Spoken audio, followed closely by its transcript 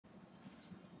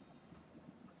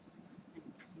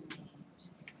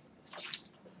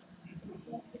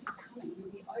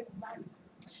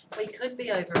could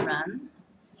be overrun.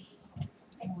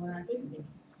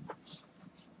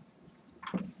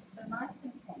 So my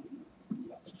thinking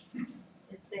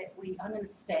is that I'm going to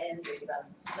stand really rather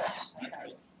than sit.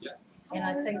 Okay. Yeah. And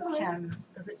I think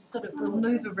because it's sort of we'll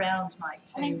move around, Mike.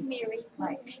 My name's Mary.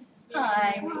 Like,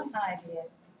 hi dear.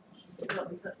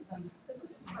 We've got some. This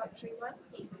is the poetry one.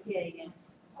 Yes, yeah.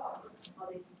 Oh,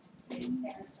 there's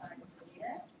sanitizer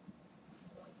here.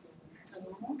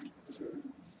 Cool.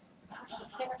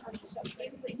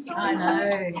 I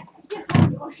know.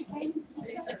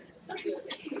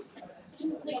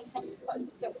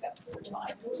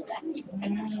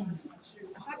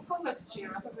 I pull this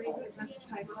chair up, so you put this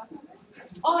table up.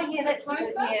 Oh yeah, that's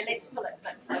good. Yeah, let's pull it a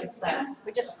bit closer.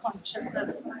 We're just conscious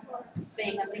of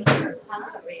being a metre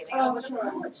apart, really. Oh, I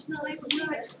sure. no, I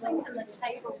just think in the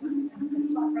tables,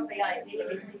 probably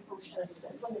ideally people should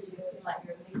like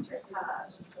you're a metre apart.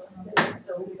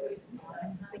 So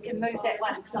we can move that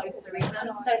one closer even.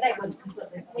 No, they wouldn't because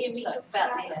there's heaps, so it's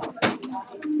about there.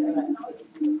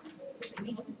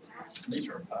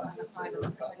 Metre apart.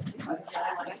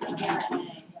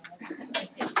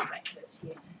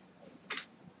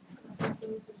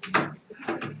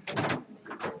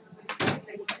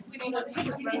 You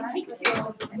can keep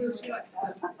your wheelchair.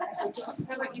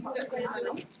 How about you sit there in the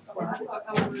middle?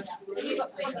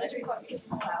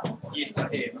 Yes, I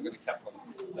have. I've got a couple of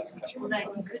them.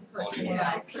 You could put you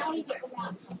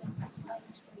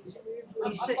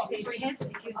should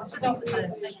stop the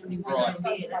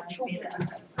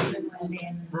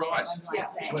Right.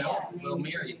 Well,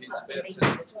 Mary, who's about to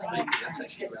speak here, so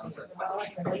she runs it.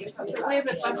 Yeah,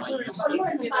 But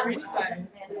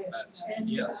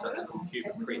yeah, so it's called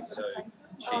Cuban Press. So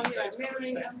she they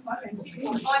push that.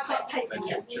 I've got paper. But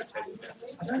she'll take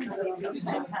it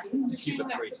down. Cuban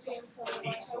Press.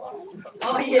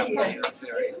 Oh, yeah.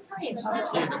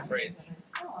 Cuban Press.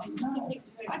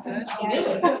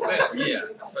 Well, yeah,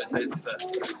 I suppose that's the.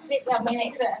 That's our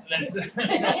minutes. That's it.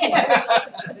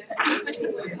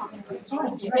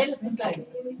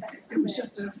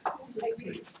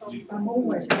 I'm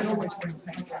always doing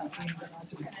things.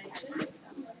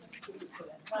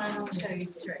 1, 2,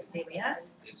 3. There we are.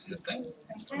 Is the thing.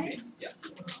 Okay. Yeah.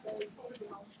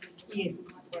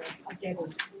 Yes, I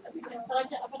dabbled. But I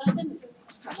didn't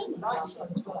write it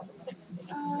as well for 6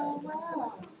 minutes. Oh,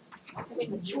 wow.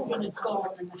 When the children had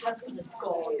gone and the husband had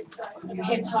gone, and you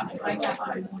had time to wake up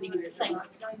and think.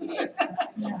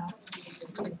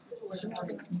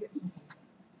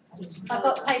 I've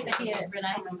got paper here,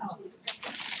 Renee.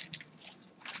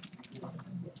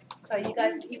 So you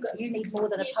guys, you need more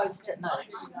than a post-it note.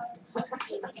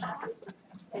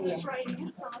 It's raining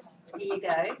outside. Here you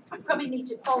go. You probably need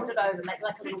to fold it over, make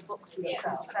like a little book for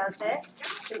yourself. How's that?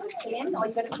 There's a pen. Oh,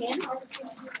 you got a pen?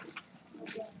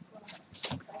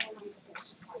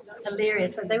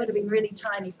 Hilarious. So they would have been really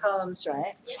tiny poems,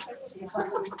 right? Yes, I So you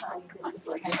hold little tiny bits of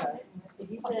paper. So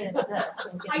you did this.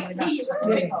 And I see. How's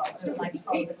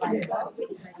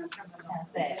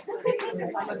that?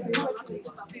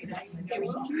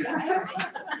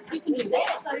 You can do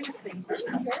that. So things,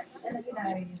 and you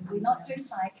know, we're not doing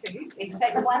haiku. In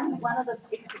fact, one of the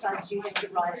exercises you have to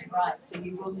write and write, so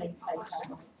you will need paper.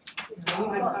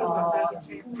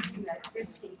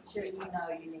 This teacher, you know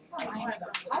you need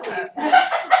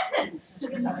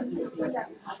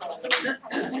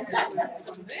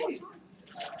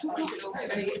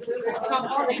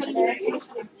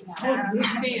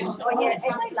Oh yeah,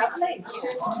 isn't it lovely?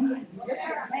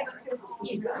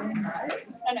 Yes.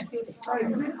 And I feel this.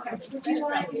 Just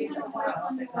right here.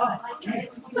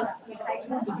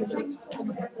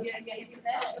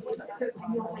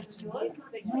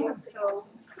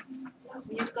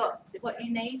 You've got what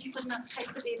you need. You've got enough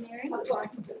paper there, Mary?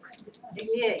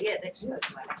 Yeah, that's good.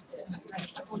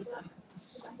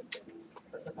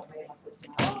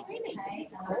 Oh, really? Okay,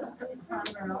 so let's put the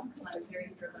timer on.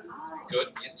 Good.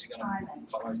 Yes, you're going to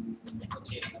follow the 10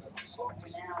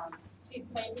 slots. So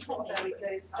we go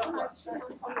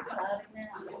starting now.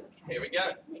 Here we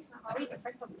go.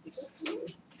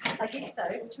 I guess so.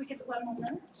 Should we give it one more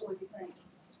minute? Or do you think?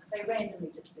 They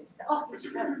randomly just do stuff. Oh,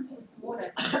 it's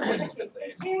water.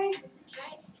 Jerry,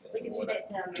 we can do that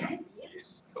down there.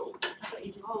 Yes, cool. I thought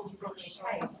you just said you brought me a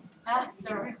cake. Ah,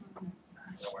 sorry. No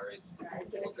worries. Right,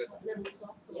 All good. little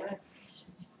cloth. Yeah.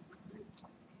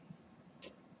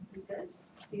 You good? So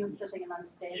you're sitting and I'm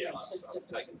standing, Yeah, just I'm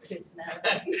different taking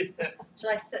personalities.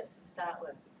 Should I sit to start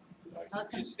with? I was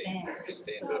going to stand. Just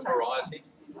stand Sort of for variety.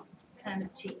 kind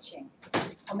of teaching.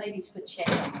 Or maybe it's for chat,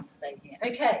 I'll stay here.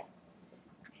 Okay.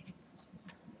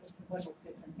 One more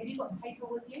person. Have you got paper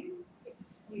with you? Yes.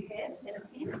 You have? And a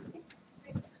pen? Yes.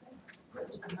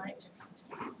 I might just.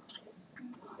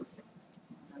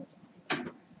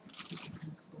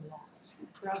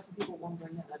 For us, as people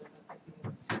wondering that that isn't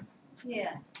happiness.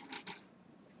 Yeah.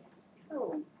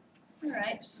 Cool. All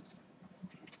right.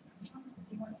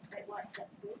 You want to say like that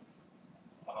first?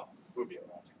 We'll be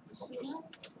alright. I'll just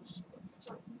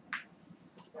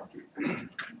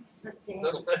Damn.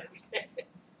 little bit.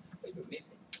 Leave it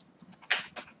messy.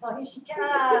 Oh, here she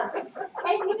comes. And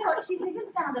you know what? She's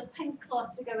even found a pink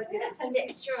cloth to go with her pink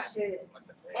shirt Look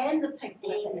at that. and the pink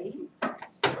lippy.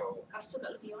 Oh, I've still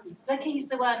got Libby on it. Vicky's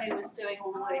the one who was doing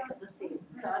all the work at the set,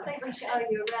 so I think we should owe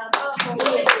you a round of Oh, applause.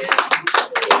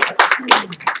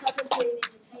 Not just getting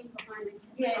the team behind me.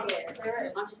 Yeah, there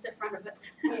is. I'm just the front of it.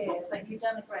 Yeah, but you've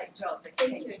done a great job, Vicky.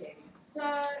 Thank you. So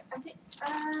I think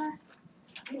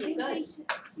Really good.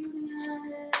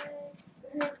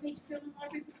 who has been to Field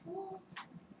Library before?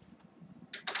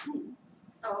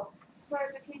 Oh,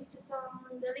 Road Vicky's just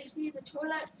on the left there, the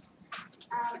toilets.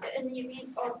 In the event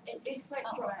of an earthquake,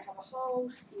 drop have a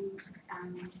hold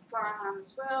and fire alarm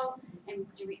as well, and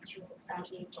direct your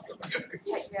take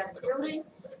you out of the building.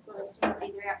 We'll assemble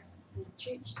either out the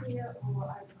church there or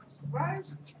over across the road.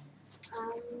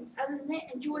 Other than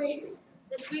that, enjoy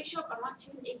this workshop. I might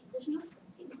turn the air conditioner on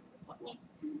because it's hot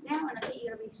now, and I think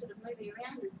you're going to be sort of moving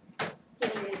around and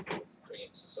getting doing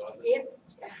exercises. yep,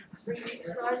 breathing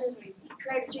exercises,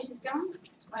 creative juices going.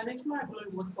 I left my blue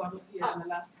water bottle here in the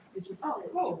last session. Oh,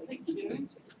 cool, thank you.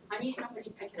 I knew somebody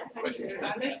would pick it up. Thank you.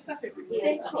 I left stuff everywhere.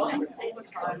 That's fine.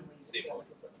 That's fine.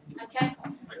 Okay.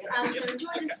 So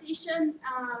enjoy this session.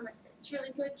 It's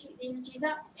really good. Keep the energies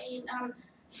up, and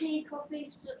tea, coffee.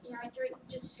 So, drink.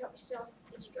 Just help yourself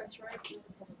as you go through it.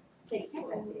 Thank you.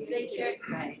 Thank you. That's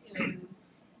great.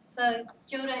 So,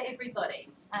 kia ora everybody.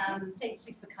 Thank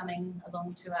you for coming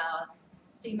along to our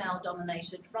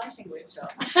female-dominated writing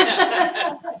workshop.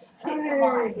 Except for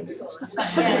mine, of course.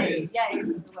 But yay for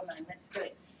the women, that's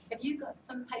good. Have you got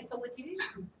some paper with you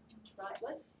to write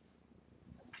with?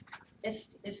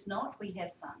 If not, we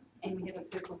have some, and we have a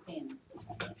purple pen.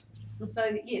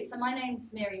 So my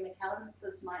name's Mary McCallum. This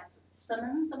is Mike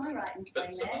Fitzsimons. Am I right in saying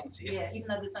Fitzsimons, that? yes. Yeah, even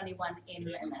though there's only one M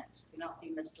in it. Do not be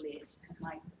misled. It's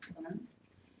Mike Fitzsimons.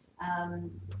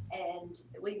 And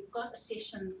we've got a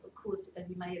session, of course, as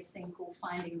you may have seen, called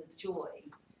Finding the Joy.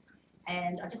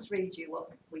 And I'll just read you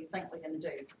what we think we're going to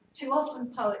do. Too often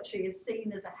poetry is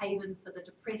seen as a haven for the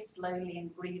depressed, lonely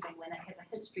and grieving when it has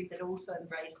a history that also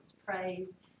embraces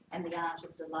praise and the art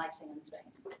of delighting in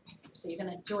things. So you're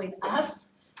going to join us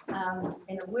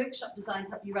in a workshop designed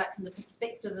to help you write from the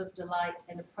perspective of delight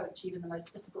and approach even the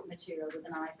most difficult material with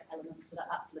an eye for elements that are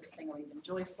uplifting or even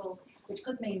joyful, which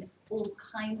could mean all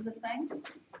kinds of things,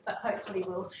 but hopefully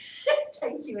we'll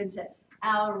take you into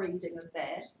our reading of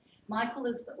that. Michael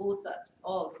is the author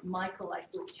of Michael, I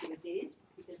Thought You Were Dead,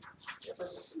 because it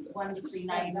was a wonderfully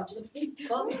named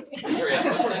book.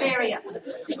 Very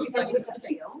uplifting. Just to give you the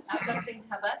feel, uplifting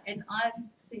cover, and I'm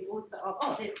the author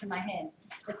of, that's in my hand.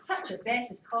 It's such a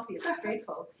battered copy, it's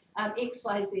dreadful.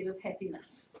 YXZ of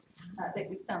Happiness. That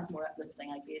sounds more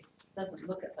uplifting, I guess. Doesn't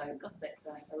look it though. God, that's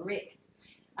a wreck.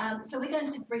 So we're going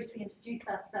to briefly introduce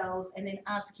ourselves and then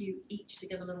ask you each to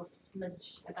give a little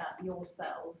smidge about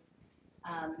yourselves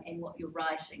and what you're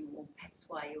writing, or perhaps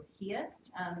why you're here.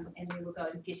 And then we'll go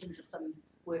and get into some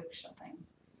workshopping.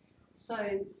 So,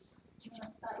 do you want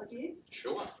to start with you?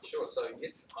 Sure. So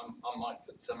yes, I'm Mike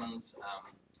Fitzsimons.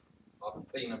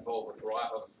 I've been involved with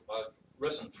writing. I've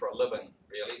written for a living,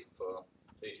 really, for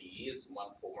 30 years in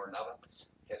one form or another.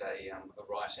 Had a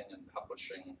writing and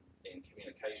publishing and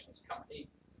communications company.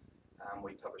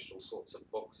 We published all sorts of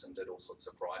books and did all sorts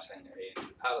of writing,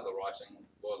 and part of the writing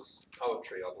was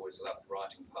poetry. I've always loved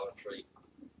writing poetry,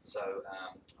 so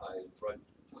I wrote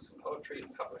some poetry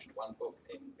and published one book,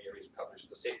 and Mary's published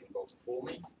the second book for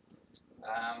me.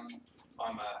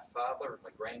 I'm a father and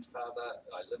a grandfather.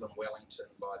 I live in Wellington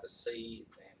by the sea,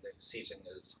 and that setting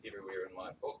is everywhere in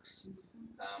my books.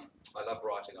 I love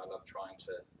writing. I love trying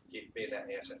to get better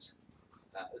at it.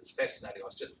 It's fascinating. I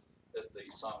was just at the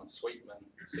Simon Sweetman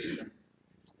session,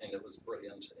 and it was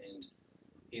brilliant. And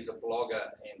he's a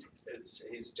blogger, and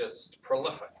he's just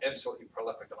prolific, absolutely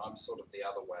prolific. And I'm sort of the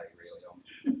other way, really.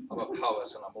 I'm a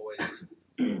poet, and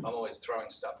I'm always throwing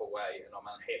stuff away, and I'm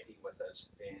unhappy with it.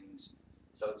 And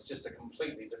so it's just a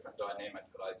completely different dynamic.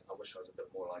 But I wish I was a bit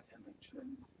more like him, actually.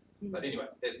 But anyway,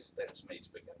 that's me to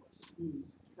begin with.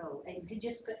 Cool. And could you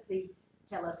just quickly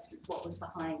tell us what was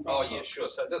behind that? Oh yeah, sure.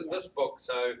 So this book,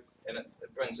 and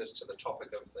it brings us to the topic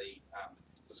of the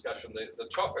discussion. The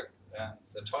topic,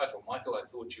 the title, Michael, I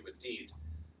Thought You Were Dead.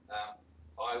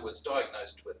 I was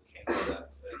diagnosed with cancer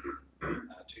in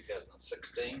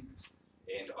 2016,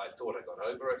 and I thought I got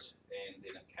over it, and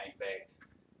then it came back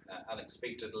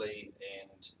unexpectedly,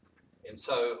 and And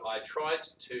so I tried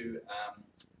to,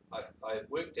 I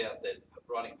worked out that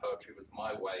writing poetry was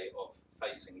my way of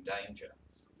facing danger,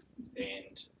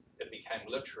 and it became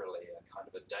literally a kind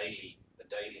of a daily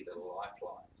little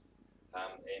lifeline.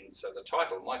 And so the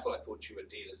title, Michael, I Thought You Were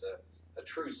Dead, is a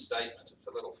true statement. It's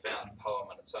a little found poem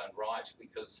in its own right,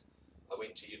 because I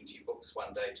went to Unity Books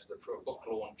one day for a book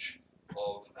launch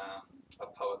of a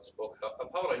poet's book, a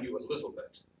poet I knew a little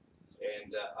bit.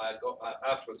 And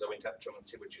afterwards I went up to him and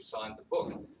said, would you sign the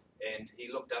book? And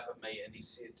he looked up at me and he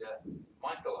said,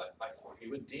 Michael, I thought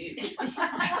you were dead.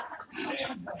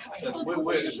 And so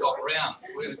word had got round.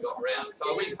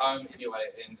 So I went home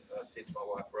anyway, and I said to my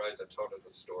wife Rose, I told her the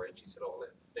story, and she said, oh,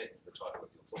 that's the title of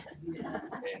your book.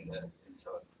 And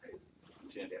so it has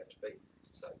turned out to be.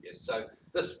 So yes, so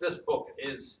this book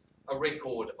is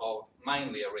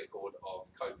mainly a record of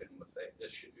coping with that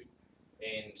issue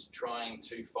and trying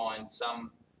to find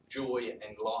some joy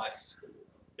and life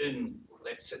in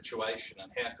that situation,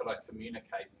 and how could I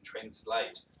communicate and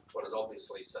translate what is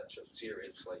obviously such a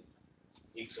seriously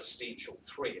existential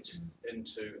threat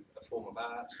into a form of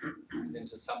art,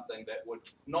 into something that would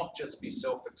not just be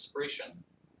self-expression,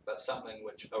 but something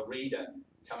which a reader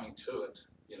coming to it,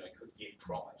 could get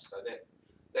from it. So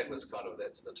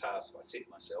that's the task I set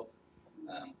myself.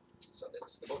 So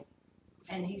that's the book.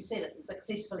 And he said it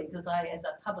successfully, because as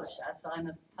a publisher, so I'm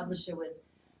a publisher with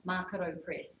Makaro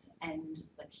Press and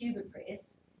the Cuba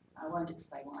Press. I won't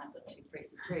explain why I've got two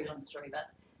presses, very long story, but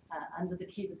under the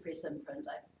Cuba Press imprint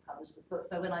I published this book.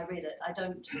 So when I read it, I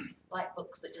don't like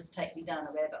books that just take me down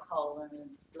a rabbit hole and are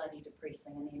bloody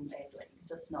depressing and end badly. It's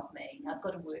just not me. I've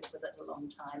got to work with it a long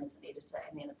time as an editor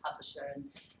and then a publisher, and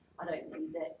I don't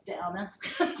need that downer.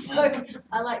 So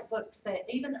I like books that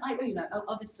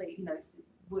obviously,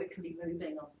 work can be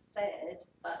moving or sad,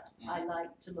 but I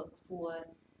like to look for,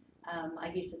 I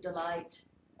guess, a delight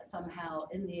somehow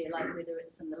in there, like whether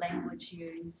it's in the language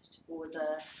used or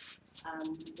the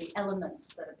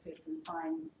elements that a person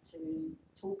finds to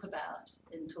talk about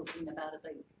in talking about a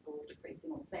big or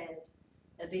depressing or sad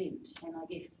event. And I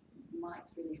guess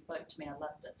Mike's really spoke to me. I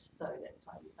loved it, so that's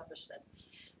why we published it.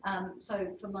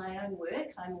 So for my own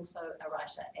work, I'm also a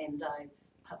writer, and I've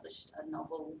published a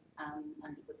novel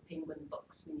with Penguin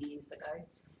Books many years ago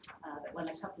that won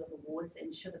a couple of awards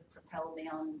and should have propelled me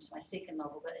on to my second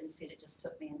novel, but instead it just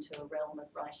took me into a realm of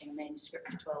writing a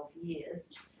manuscript for 12 years.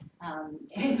 And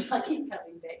I keep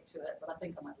coming back to it, but I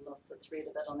think I might have lost the thread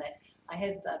a bit on that. I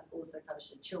have also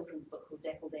published a children's book called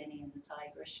Dappled Annie and the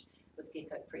Tigrish with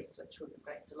Gecko Press, which was a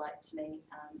great delight to me,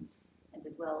 and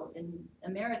did well in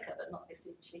America, but not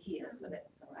essentially here, so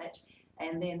that's all right.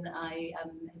 And then I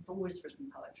have always written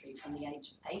poetry from the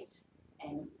age of 8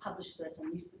 and published it,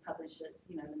 and used to publish it,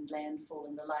 in Landfall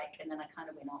and the like, and then I kind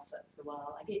of went off it for a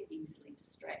while. I get easily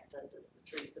distracted, is the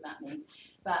truth about me.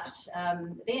 But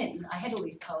then I had all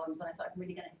these poems, and I thought I'm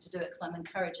really going to have to do it because I'm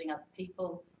encouraging other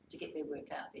people to get their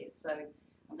work out there. So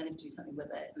I'm going to do something with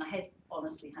it. And I had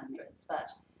honestly hundreds, but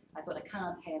I thought I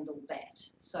can't handle that.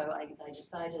 So I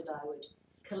decided I would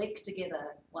collect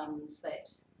together ones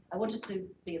that I wanted to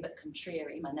be a bit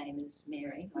contrary. My name is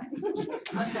Mary, right?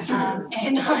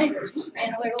 And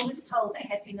we're always told that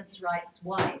happiness writes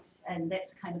white, and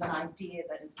that's kind of an idea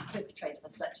that is perpetrated by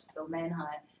such as Bill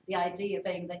Manhire. The idea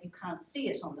being that you can't see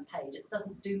it on the page. It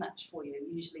doesn't do much for you.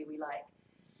 Usually we like,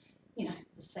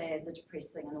 the sad, the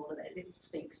depressing and all of that. It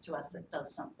speaks to us. It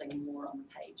does something more on the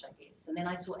page, I guess. And then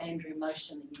I saw Andrew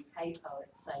Motion, the UK poet,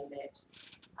 say that,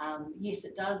 yes,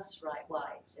 it does write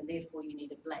white, and therefore you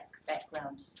need a black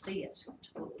background to see it, which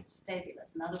I thought was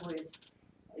fabulous. In other words,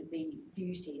 the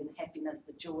beauty and happiness,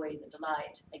 the joy, the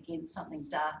delight against something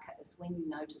darker is when you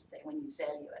notice it, when you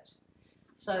value it.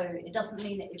 So it doesn't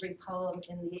mean that every poem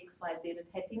in the YXZ of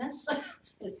Happiness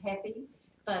is happy,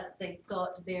 but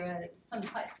there are some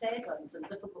quite sad ones and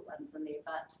difficult ones in there,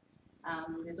 but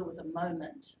there's always a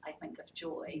moment, I think, of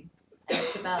joy. And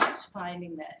it's about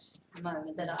finding that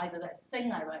moment, that either that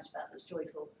thing I write about is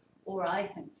joyful, or I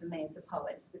think for me as a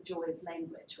poet, it's the joy of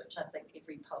language, which I think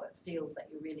every poet feels, that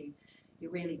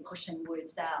you're really pushing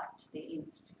words out to their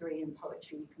nth degree in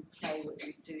poetry. You can play with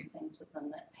them, do things with them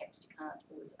that perhaps you can't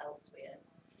always elsewhere.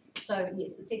 So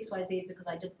yes, it's XYZ because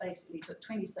I just basically took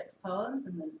 26 poems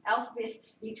in the alphabet.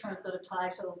 Each one's got a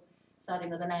title starting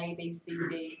with an A, B, C,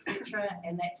 D, etc.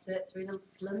 And that's it. It's a real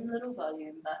slim little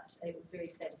volume, but it was very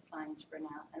satisfying to bring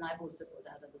out. And I've also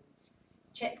brought out a little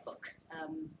chat book,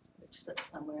 which sits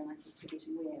somewhere, and I keep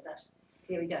forgetting where. But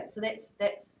there we go. So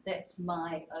that's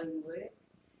my own work.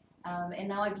 And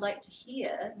now I'd like to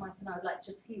hear, Mike and I would like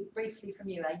to just hear briefly from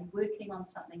you. Are you working on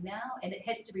something now? And it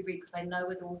has to be read, because I know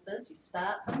with authors, you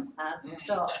start them, hard to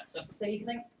stop. So you can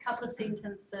think a couple of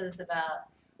sentences about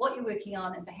what you're working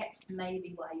on, and perhaps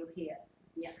maybe why you're here.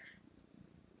 Yeah.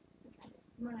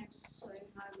 My name's Sue and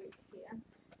I work here.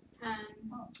 And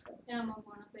I'm a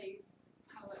wannabe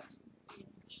poet and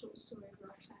short story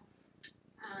writer.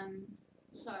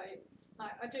 So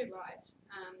like I do write,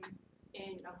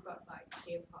 and I've got like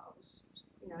care files,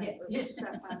 you know, with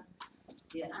stuff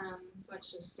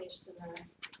which is stashed in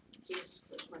a desk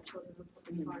which my children will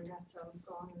probably find after I'm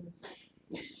gone.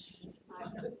 She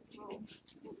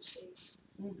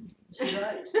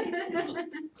wrote.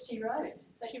 She wrote.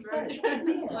 That's She wrote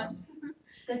good. once.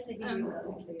 Good to hear you got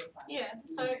a clear plan. Yeah,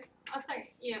 so I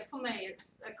think, for me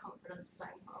it's a confidence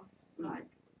thing of like,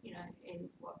 you know, in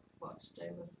what to do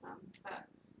with them. But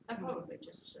I probably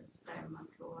just stay in my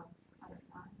drawer. I don't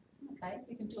know. Okay,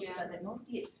 you can talk about that more.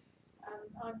 Yes.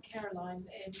 I'm Caroline,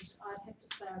 and I'd have to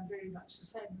say I'm very much the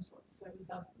same as what Sue has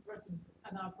written,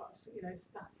 and I've got, you know,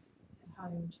 stuff at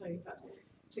home too, but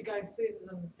to go further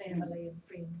than the family and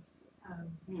friends, I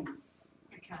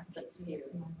can't. That's there scary.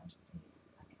 at the moment.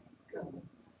 Cool.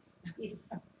 Yes.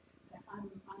 I'm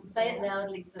Say it Paula.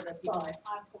 loudly so that people. Sorry,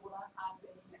 I'm Paula. I've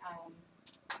been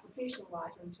a professional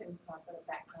writer in terms of I've got a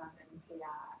background in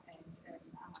PR and in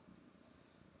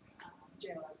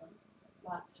journalism,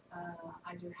 but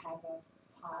I do have a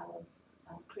pile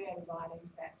of creative writing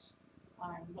that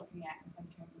I'm looking at and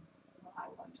thinking, why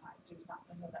won't I do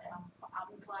something with it? I'm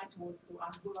inclined towards the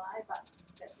one will I, but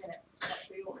then it's got to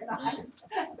be organised.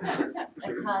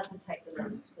 It's hard to take the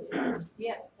lead.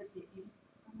 Yeah.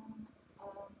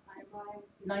 I write.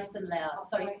 Nice and loud. Oh,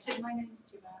 Sorry. my name's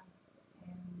Gemma,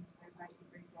 and I write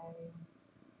every day.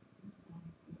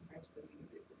 I'm afraid to go to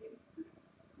university,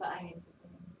 but I need to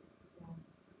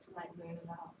like learn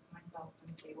about myself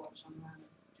and see what I'm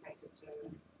attracted to.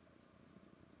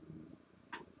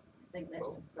 I think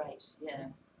that's great. Yeah.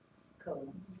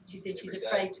 Cool. She said she's Every day.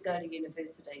 afraid to go to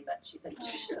university, but she thinks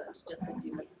she should, just if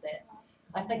you missed that.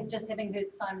 I think just having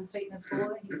heard Simon Sweetner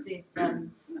before, he said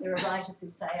there are writers who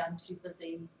say I'm too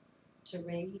busy to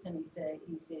read, and he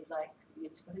said like,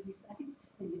 what did he say?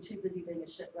 You're too busy being a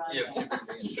shit writer. Yeah, too busy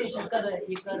being a He shit says you've got to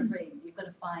read, you've got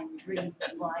to read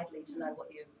widely to know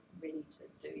what you're ready to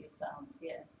do yourself.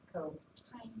 Yeah, cool.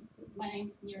 Hi, my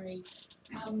name's Mary.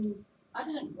 I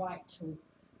didn't write till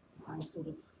I sort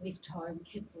of left home,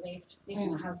 kids left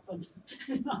my husband,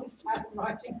 and I started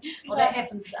writing. Well, that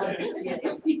happens to others, yeah.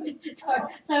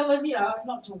 so it was, you know,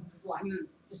 not till like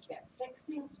just about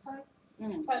 60, I suppose.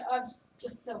 But I've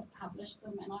just self-published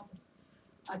them, and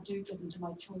I do give them to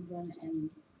my children, and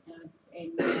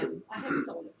I have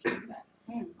sold a few, but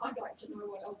I'd like to know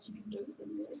what else you can do with them,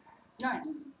 really.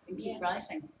 Nice. And keep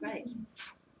writing. Great.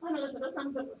 I'm Elizabeth. I'm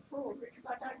a bit of a fraud because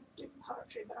I don't do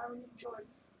poetry, but I really enjoy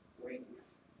reading it.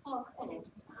 Oh, cool.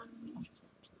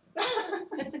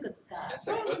 That's a good start. That's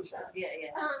a good start. Yeah, yeah.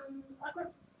 I've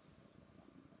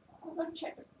got a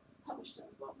chapter published in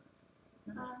a book,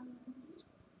 Nice.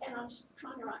 and I'm just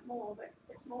trying to write more, but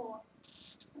it's more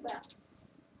about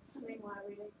a memoir,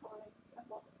 really, probably, of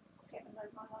what's happened over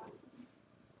my life,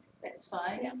 That's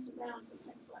fine. the ups and downs and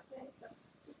things like that, but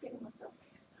just getting myself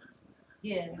kickstarted.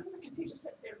 Yeah. The computer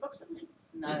sits there and looks at me.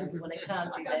 No, well, it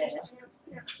can't do I go do that. something else.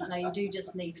 Yeah. No, you do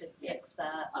just need to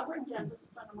kickstart. I've written down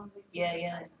discipline on one of these. Yeah,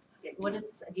 yeah. What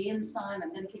it's again, Simon,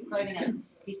 I'm going to keep quoting him.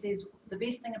 He says the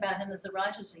best thing about him as a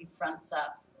writer is he fronts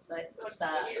up. So that's the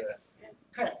start.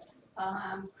 Chris.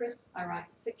 Chris, I write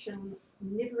fiction.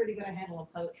 Never really got a handle on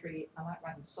poetry. I like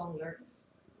writing song lyrics,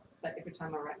 but every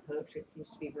time I write poetry, it seems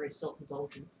to be very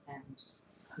self-indulgent and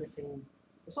missing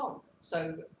the song.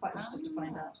 So quite interested to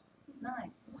find out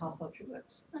Nice. how poetry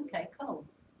works. Okay, cool.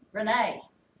 Renee.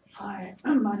 Hi,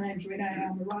 my name's Renee.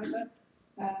 I'm a writer,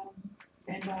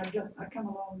 and I come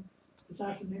along this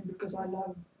afternoon because I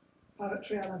love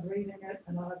poetry. I love reading it,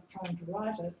 and I love trying to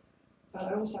write it. But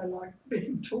I also like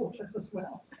being taught it as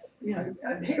well. You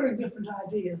know, hearing different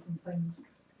ideas and things,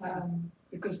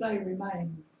 because they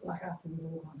remain. Like after we've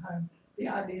all gone home, the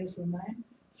ideas remain.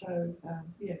 So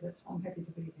yeah, I'm happy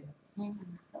to be here.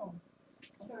 Cool.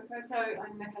 So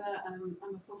I'm Nicola.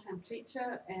 I'm a full-time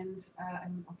teacher, and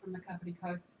I'm from the Kapiti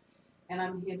Coast. And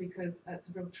I'm here because it's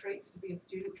a real treat to be a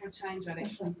student for a change. I'd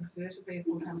actually prefer to be a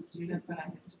full-time student, but I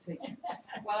have to teach.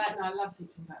 Well, I love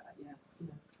teaching, but yeah, it's, you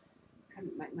know,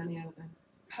 couldn't make money out of the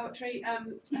poetry. I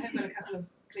have got a couple of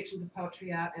collections of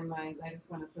poetry out, and my latest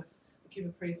one is with the Cuba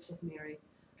Press with Mary.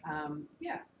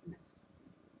 Yeah, and that's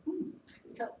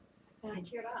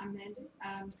Kia ora, I'm Mandy.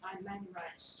 I mainly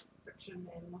write fiction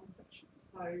and non-fiction,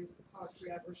 so the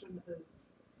poetry I've written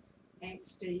is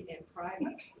angsty and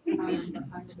private.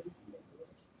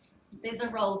 There's a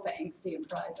role for angsty and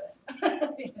private.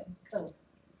 Cool.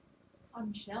 I'm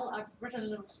Michelle. I've written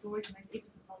little stories and those ever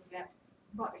since I was about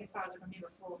right back as far as I remember,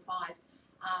 4 or 5.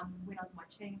 When I was in my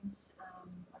teens, I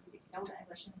really excelled at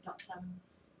English and got some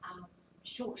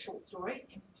short stories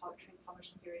and poetry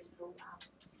published in various little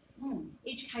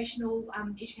education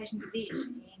gazette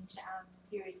and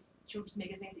various children's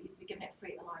magazines that used to be given out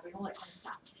free at the library and all that kind of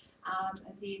stuff.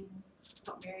 And then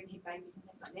got married and had babies and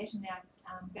things like that. And now,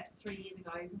 about 2 years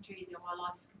ago, my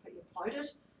life completely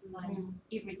imploded.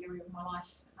 Every area of my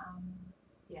life,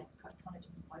 kind of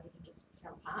just imploded and just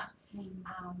fell apart. And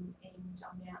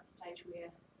I'm now at the stage where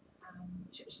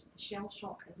the shell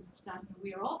shock is starting to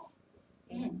wear off,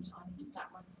 and I need to start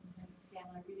writing some things down.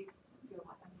 I really feel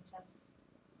like I need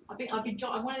to.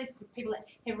 I'm one of these people that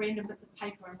have random bits of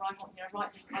paper and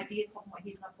write just ideas pop in my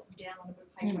head, and I put them down on a bit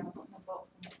of paper and I put them in a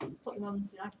box and put them on,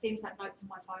 send some notes on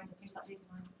my phone and things like that.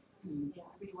 And I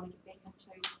really want to get back into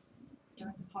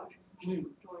doing some poetry and some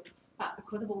short stories. But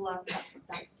because of all the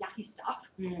yucky stuff,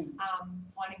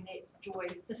 finding that joy.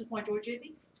 This is my joy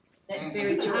jersey. That's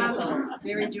very joyful.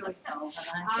 Very joyful.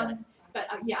 But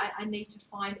I need to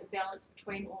find a balance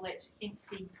between all that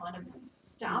angsty kind of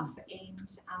stuff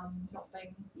and not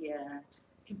being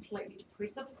completely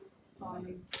depressive. So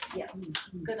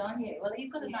good on you. Well,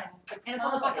 you've got a nice. And it's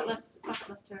on the bucket list to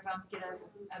get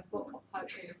a book of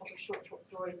poetry and a book of short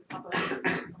stories published on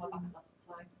my bucket list.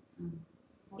 So.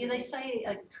 Yeah, they say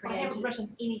a creative. I haven't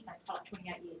written anything for like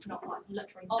 28 years, not like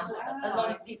literally nothing. A lot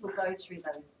of people go through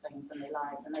those things in their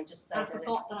lives, and they just say I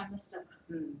forgot that I missed it.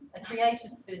 A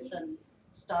creative person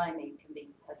stymie can be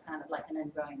a kind of like an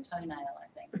ingrowing toenail, I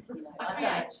think. I've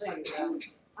done it too.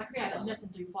 I create a knit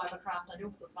and do fibre craft. I do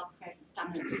all sorts of other creative stuff.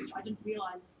 I didn't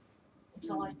realise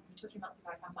until 2 or 3 months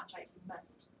ago how much I actually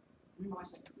missed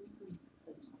writing.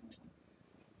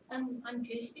 I'm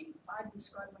Kirsty. I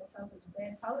describe myself as a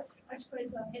bad poet. I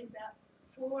suppose I've had about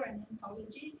 4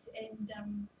 anthologies, and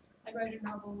I wrote a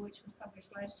novel which was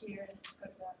published last year, and it's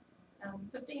got about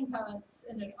 15 poems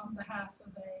in it on behalf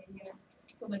of a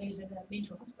woman who's in a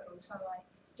mental hospital, so I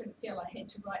didn't feel I had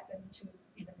to write them to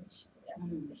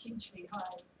a hugely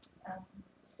high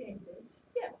standard.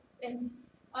 Yeah, and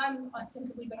I think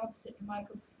a wee bit opposite to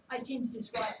Michael. I tend to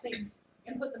just write things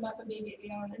and put them up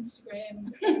immediately on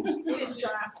Instagram, and just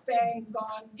draft, bang,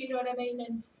 gone. Do you know what I mean?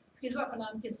 And because often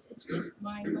it's just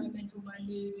my moment or my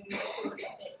mood and my thoughts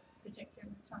at that particular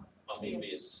time. I'm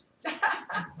envious.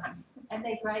 And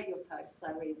they're great, your posts.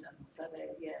 I read them, so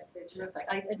they're terrific.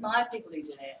 I admire people who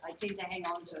do that. I tend to hang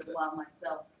on to it a while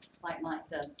myself, like Mike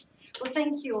does. Well,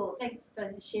 thank you all. Thanks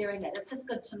for sharing that. It's just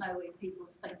good to know where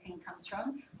people's thinking comes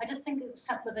from. I just think there's a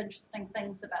couple of interesting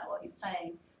things about what you're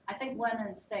saying. I think one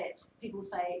is that people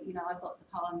say, I've got the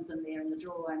poems in there in the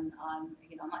drawer, and I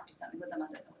might do something with them. I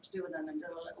don't know what to do with them, and do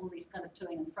all these kind of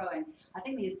toing and froing. I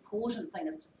think the important thing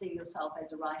is to see yourself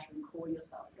as a writer and call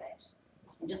yourself that,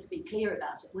 and just be clear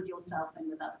about it with yourself and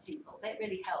with other people. That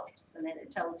really helps, and then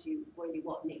it tells you really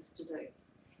what next to do.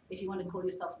 If you want to call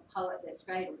yourself a poet, that's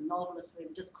great, or a novelist,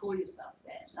 just call yourself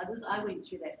that. I went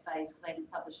through that phase because I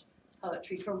didn't publish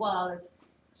poetry for a while of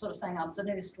sort of saying I was an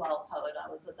erstwhile poet, I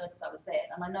was this, I was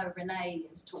that. And I know Renee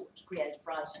has taught creative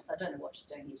writing, so I don't know what she's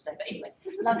doing here today, but anyway,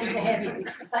 lovely to have you.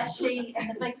 But and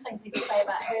the big thing people say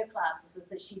about her classes is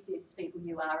that she says to people,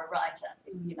 you are a writer.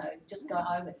 Just go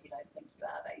home if you don't think you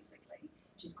are, basically.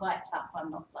 She's quite tough,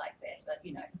 I'm not like that, but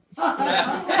anyway,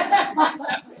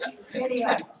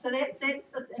 so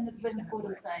that's an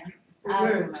important thing.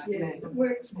 It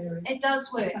works, Mary. It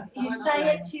does work. You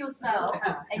say it to yourself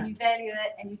and you value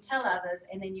it and you tell others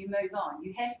and then you move on.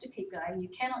 You have to keep going. You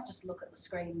cannot just look at the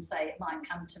screen and say it might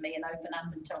come to me and open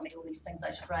up and tell me all these things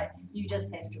I should write. You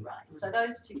just have to write. So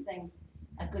those 2 things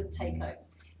are good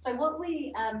take-homes. So what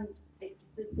the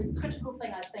critical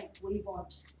thing I think we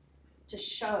want to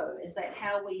show is that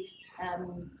how we've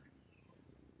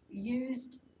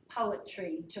used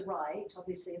poetry to write,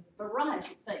 obviously a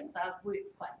variety of things. Our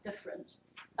work's quite different,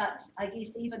 but I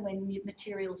guess even when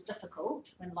material's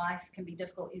difficult, when life can be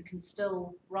difficult, you can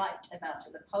still write about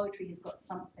it. The poetry has got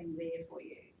something there for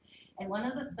you. And one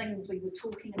of the things we were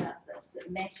talking about this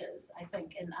that matters, I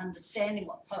think, in understanding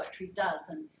what poetry does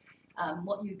and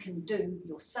what you can do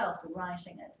yourself in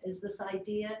writing it, is this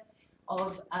idea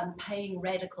of paying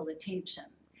radical attention,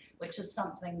 which is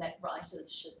something that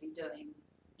writers should be doing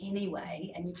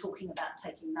anyway. And you're talking about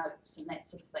taking notes and that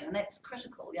sort of thing, and that's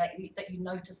critical, that you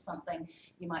notice something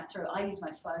you might throw. I use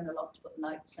my phone a lot to put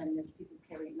notes in, and people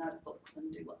carry notebooks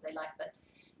and do what they like, but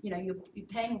you're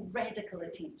paying radical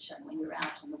attention when you're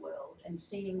out in the world and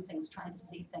seeing things, trying to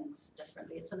see things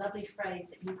differently. It's a lovely phrase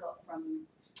that you got from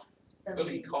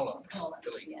Billy Collins.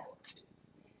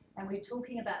 And we're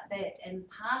talking about that, and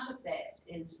part of that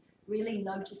is really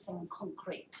noticing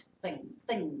concrete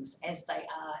things as they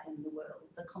are in the world,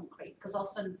 the concrete, because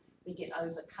often we get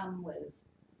overcome with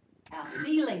our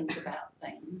feelings about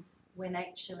things when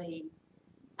actually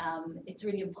it's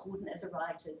really important as a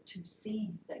writer to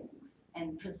see things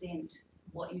and present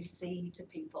what you see to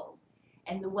people.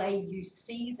 And the way you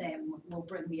see them will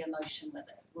bring the emotion with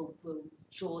it, will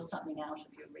draw something out of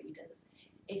your readers.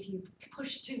 If you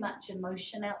push too much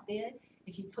emotion out there,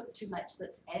 if you put too much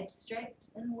that's abstract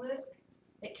in work,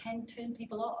 it can turn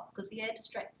people off, because the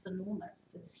abstract's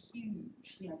enormous. It's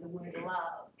huge, you know, the word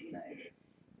love, you know.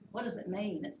 What does it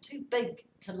mean? It's too big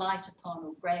to light upon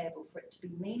or grab, or for it to be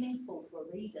meaningful for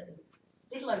readers,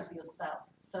 let alone for yourself.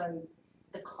 So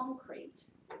the concrete,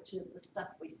 which is the stuff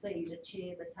we see, the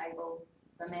chair, the table,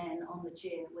 the man on the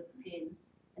chair with the pen,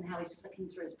 and how he's flicking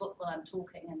through his book while I'm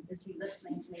talking, and is he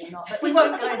listening to me or not? But we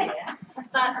won't go there.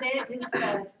 But there is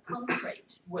a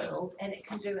concrete world, and it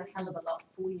can do a hell of a lot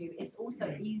for you. It's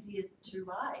also easier to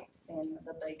write than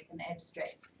the big and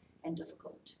abstract and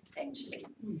difficult, actually.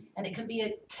 And it can be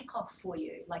a kick-off for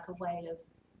you, like a way of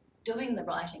doing the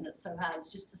writing that's so hard.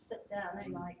 It's just to sit down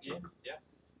and write. Yeah.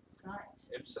 Right.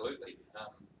 Absolutely.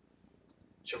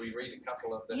 Shall we read a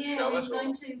couple of that Yeah, show we're it?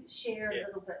 going to share a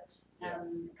little bit, Yeah.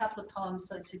 a couple of poems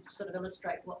so to sort of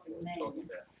illustrate what we mean. Talking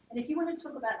about. And if you want to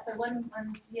talk about, so the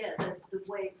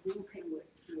way of walking work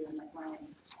here in McCallum.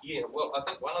 Yeah, well, I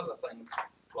think one of the things,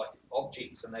 like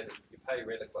objects, and that is you pay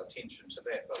radical attention to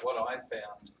that, but what I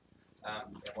found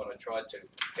and what I tried to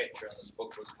capture in this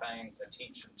book was paying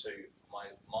attention to my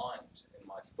mind and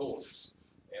my thoughts,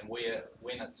 and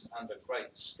when it's under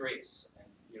great stress, and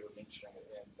you were mentioning it,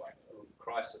 and like a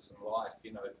crisis in life,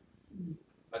 you know,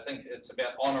 I think it's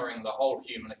about honouring the whole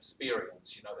human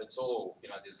experience. You know, it's all, you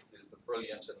know, there's the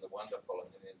brilliant and the wonderful, and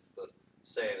then there's the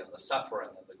sad and the suffering,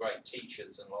 and the great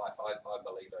teachers in life, I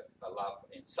believe, are love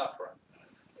and suffering.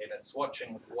 And it's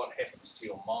watching what happens to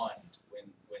your mind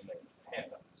when that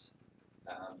happens,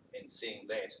 and seeing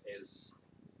that as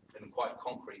in quite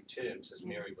concrete terms, as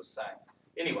Mary was saying.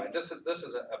 Anyway, this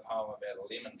is a poem about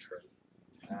a lemon tree,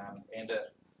 and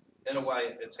in a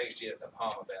way, it's actually a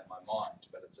poem about my mind,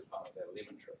 but it's a poem about a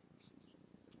lemon tree.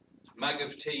 Mug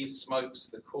of tea smokes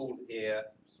the cool air,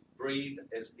 breathe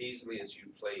as easily as you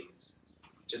please.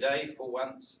 Today, for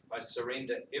once, I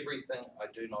surrender everything I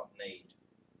do not need.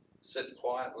 Sit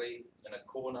quietly in a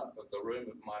corner of the room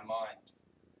of my mind,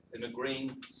 in a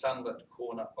green, sunlit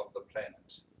corner of the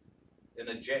planet, in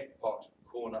a jackpot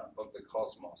corner of the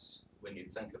cosmos, when you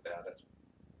think about it.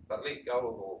 But let go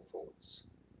of all thoughts.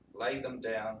 Lay them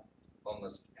down on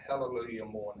this hallelujah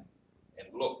morning and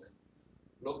look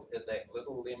at that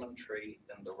little lemon tree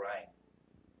in the rain.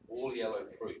 All yellow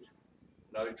fruit,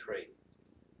 no tree.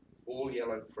 All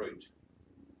yellow fruit,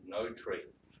 no tree.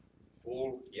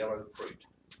 All yellow fruit,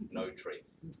 no tree.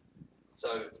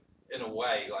 So in a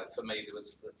way, like for me, there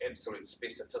was the absolute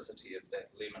specificity of that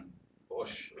lemon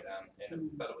bush,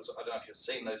 but it was, I don't know if you've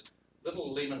seen those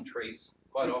little lemon trees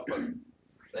quite often.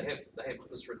 They have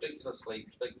this ridiculously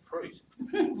big fruit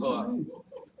for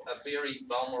a very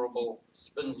vulnerable,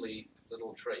 spindly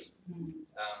little tree,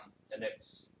 and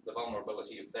that's the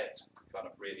vulnerability of that kind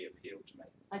of really appealed to me.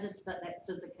 I just thought that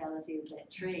physicality of that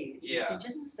tree. Yeah. You can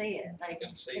just see it. Like You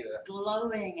can see it's that.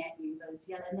 glowing at you, those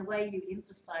yellow, and the way you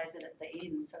emphasise it at the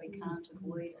end, so we can't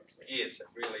avoid it. Yes, it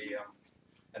really.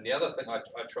 And the other thing I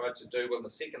tried to do, well, in the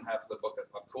second half of the book,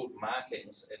 I've called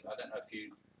Markings, and I don't know if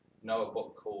you know a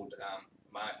book called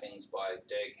Markings by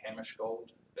Dag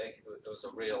Hammarskjöld. It was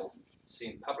a real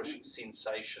publishing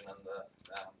sensation in the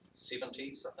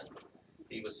 70s, I think.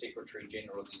 He was Secretary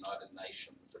General of the United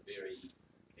Nations, a very,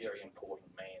 very important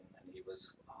man, and he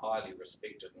was highly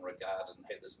respected and regarded and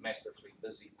had this massively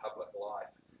busy public life.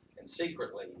 And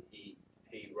secretly, he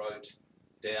wrote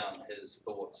down his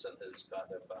thoughts and his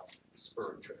kind of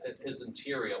spiritual, his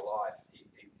interior life. He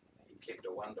kept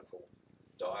a wonderful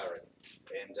diary,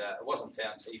 and it wasn't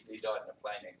found. He died in a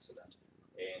plane accident,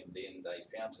 and then they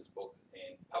found his book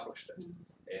and published it,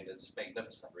 and it's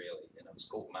magnificent, really. And it was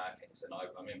called Markings, and I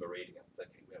remember reading it,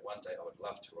 thinking, well, one day I would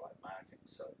love to write markings.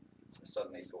 So I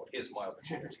suddenly thought, here's my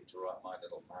opportunity to write my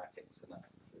little markings in a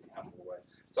really humble way.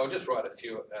 So I'll just write a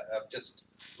few. Just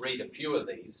read a few of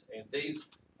these, and these,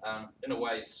 in a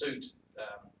way, suit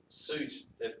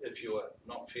if you're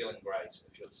not feeling great,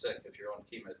 if you're sick, if you're on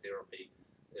chemotherapy,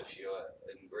 if you're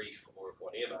in grief or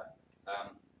whatever.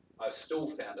 I still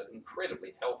found it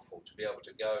incredibly helpful to be able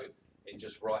to go and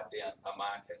just write down a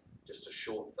marking, just a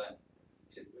short thing.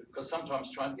 Because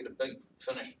sometimes trying to get a big,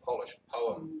 finished, polished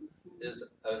poem is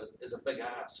a big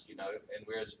ask, you know, and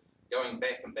whereas going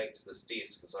back to this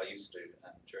desk, as I used to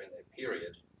during that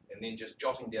period, and then just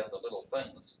jotting down the little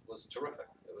things was terrific.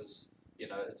 It was, you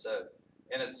know, it's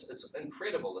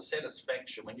incredible, the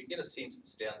satisfaction when you get a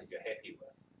sentence down that you're happy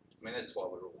with. I mean, that's why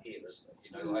we're all here, isn't it?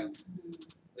 You know, like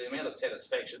the amount of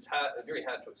satisfaction, it's very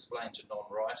hard to explain to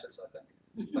non-writers, I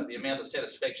think, but the amount of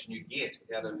satisfaction you get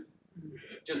out of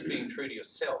just being true to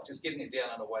yourself, just getting it down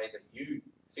in a way that you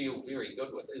feel very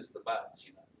good with is the buzz,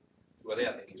 you know,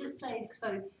 without any Just reason. say,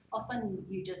 so often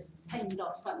you just pinged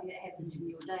off something that happened in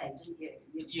your day, didn't you?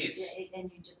 Yes. Yeah,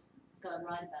 and you just go and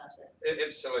write about it.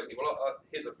 Absolutely. Well,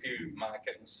 here's a few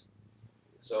markings.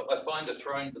 So I find a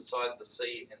throne beside the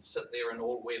sea and sit there in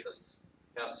all weathers.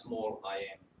 How small I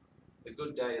am. The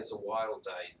good day is a wild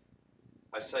day.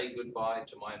 I say goodbye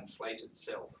to my inflated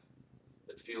self.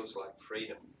 It feels like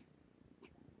freedom.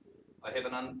 I have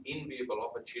an unenviable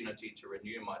opportunity to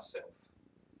renew myself.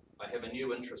 I have a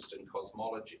new interest in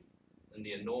cosmology, in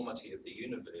the enormity of the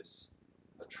universe,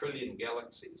 1 trillion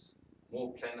galaxies,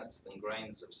 more planets than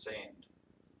grains of sand.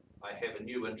 I have a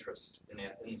new interest in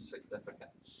our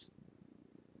insignificance.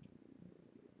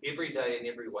 Every day in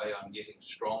every way I'm getting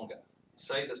stronger.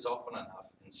 Say this often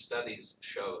enough and studies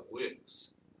show it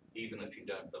works, even if you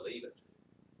don't believe it.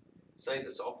 Say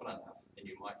this often enough and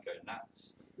you might go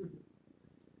nuts.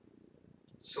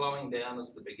 Slowing down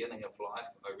is the beginning of life.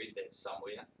 I read that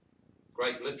somewhere.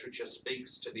 Great literature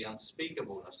speaks to the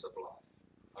unspeakableness of life.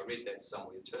 I read that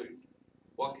somewhere too.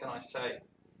 What can I say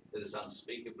that is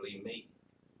unspeakably me?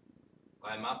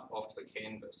 I am up off the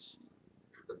canvas.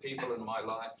 The people in my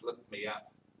life lift me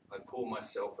up. I pour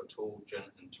myself a tall gin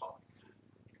and tonic.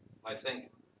 I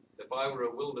think if I were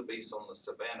a wildebeest on the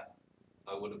savannah,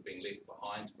 I would have been left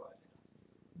behind by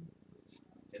now.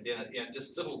 And then, you know,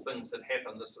 just little things that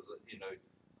happen. This is, you know,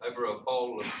 over a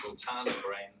bowl of sultana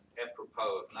bran,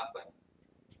 apropos of nothing.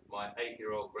 My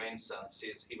 8-year-old grandson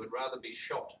says he would rather be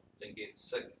shot than get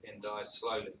sick and die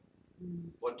slowly.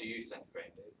 What do you think,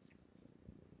 Granddad?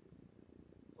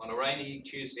 On a rainy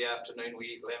Tuesday afternoon, we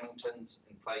eat lamingtons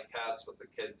and play cards with the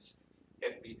kids.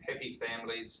 Happy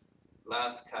families,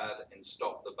 last card and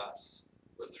stop the bus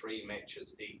with 3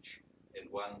 matches each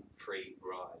and 1 free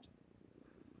ride.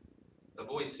 A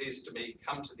voice says to me,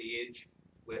 come to the edge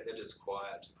where it is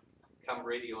quiet. Come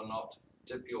ready or not,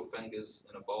 dip your fingers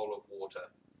in a bowl of water.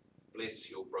 Bless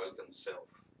your broken self.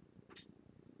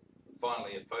 And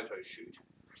finally, a photo shoot.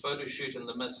 Photo shoot in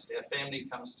the mist. Our family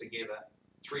comes together,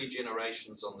 3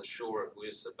 generations on the shore at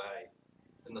Wersa Bay.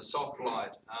 In the soft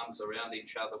light, arms around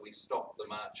each other, we stop the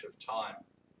march of time.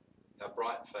 Our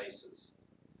bright faces,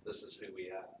 this is who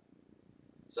we are.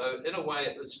 So in a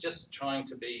way, it's just trying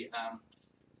to be,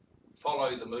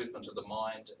 follow the movement of the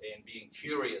mind and being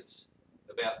curious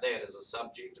about that as a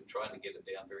subject and trying to get it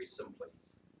down very simply.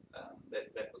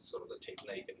 That was sort of the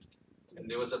technique. And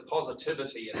there was a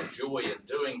positivity and a joy in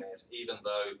doing that, even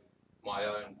though my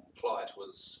own plight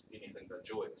was anything but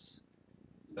joyous.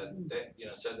 But that, you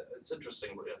know, so it's interesting.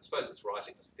 I suppose it's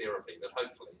writing as therapy, but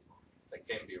hopefully it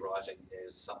can be writing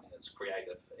as something that's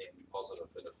creative and positive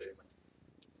and affirming.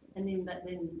 And then, but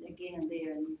then again in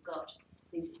there, and you've got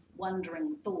these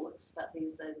wandering thoughts, but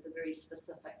there's the very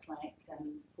specific, like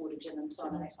porter gin and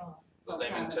tonic,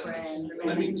 sultana brand, absolutely.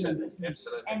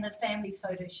 and the family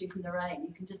photo shoot in the rain.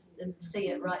 You can just see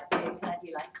it right there, can't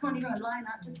you? Like, come on, everyone, line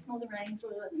up, just ignore the rain.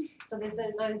 So there's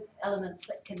those elements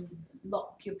that can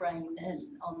lock your brain in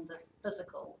on the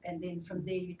physical, and then from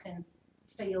there you can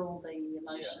feel the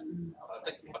emotion.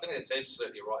 Yeah. I think that's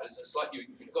absolutely right. It's like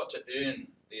you've got to earn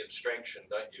the abstraction,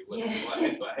 don't you?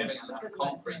 By having enough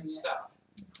concrete stuff,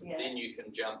 then you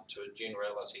can jump to a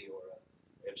generality or an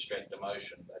abstract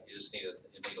emotion. But you just need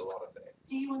a lot of that.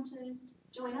 Do you want to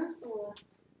join us, or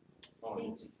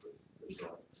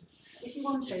if you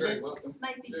want to? You're very welcome.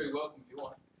 Maybe very welcome if you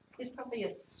want. There's probably a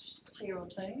chair or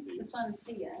two. This one's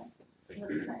here.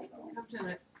 This table. Come to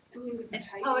it.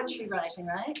 It's poetry writing,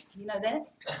 right? You know that?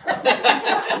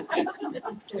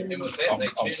 And with that, they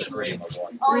turn and read.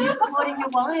 Oh, you're supporting your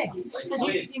wife. Because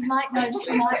you might notice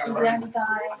you might be the only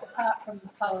guy, apart from the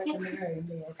poet in the room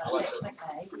there, but that's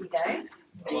okay. Here you go.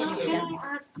 Can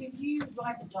I ask you, do you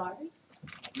write a diary?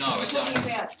 No, I don't.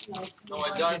 About, No,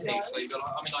 I don't actually, but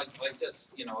I mean, I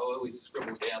just, you know, I always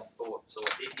scribble down thoughts or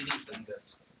anything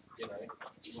that, you know,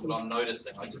 that I'm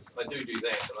noticing. I do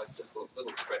that, but I just put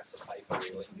little scraps of paper,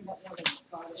 really.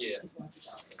 Yeah.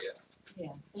 Yeah.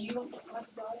 Do you want to write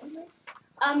a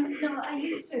diary? No, I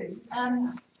used to.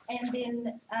 And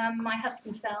then my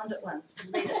husband found it once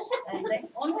and read it. And that,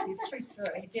 honestly, it's a true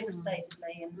story. It devastated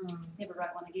me and never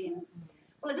wrote one again.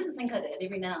 Well, I didn't think I did.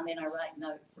 Every now and then I write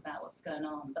notes about what's going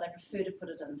on, but I prefer to put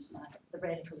it into the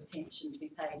radical attention to be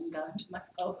paid and go into my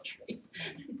poetry.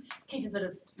 Keep a bit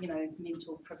of, you know,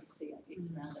 mental privacy, I guess,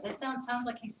 around it. That sounds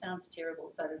like he sounds terrible,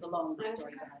 so there's a long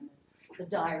story behind it. the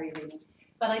diary reading.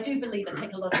 But I do believe I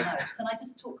take a lot of notes, and I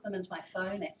just talk them into my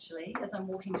phone actually as I'm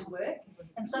walking to work.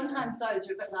 And sometimes those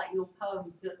are a bit like your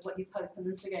poems, what you post on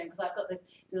Instagram, because I've got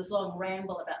this long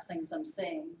ramble about things I'm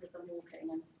seeing as I'm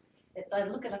walking, and I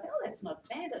look at it, oh, that's not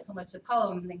bad, that's almost a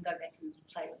poem, and then go back and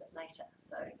play with it later.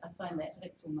 So I find that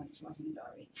That's almost writing a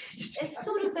diary. it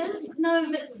sort of is. No,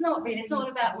 but it's not really. It's not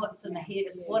about what's in the head,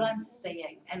 it's what I'm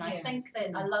seeing. And I think that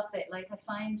I love that. Like I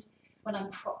find when I'm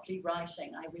properly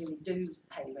writing, I really do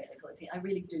pay radical attention. I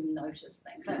really do notice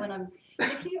things. Like when I'm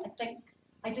particularly, I think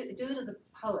I do it as a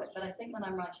poet, but I think when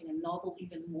I'm writing a novel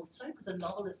even more so, because a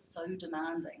novel is so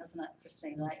demanding, isn't it,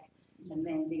 Christine? Like, and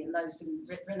Mandy and those who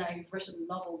Renee who've written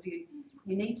novels, you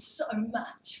need so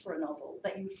much for a novel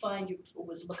that you find you're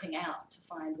always looking out to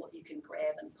find what you can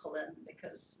grab and pull in,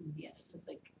 because it's a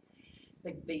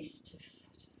big beast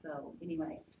to fill.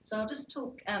 Anyway, so I'll just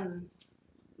talk. I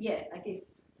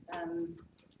guess.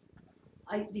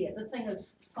 The thing of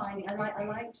finding, I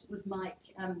liked with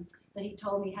Mike that he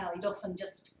told me how he'd often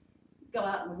just go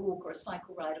out on a walk or a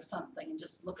cycle ride or something and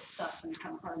just look at stuff and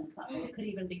come home or something. It could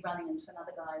even be running into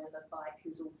another guy with a bike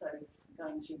who's also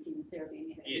going through chemotherapy, and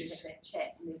you have that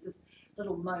chat, and there's this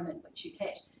little moment which you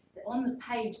catch. On the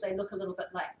page they look a little bit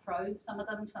like prose, some of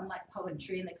them, some like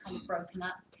poetry, and they're kind of broken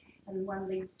up, and one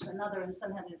leads to another, and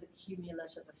somehow there's a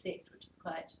cumulative effect, which is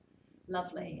quite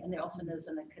lovely, and there often is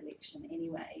in a collection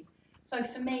anyway. So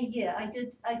for me, I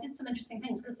did some interesting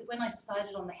things, because when I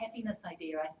decided on the happiness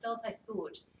idea, I thought,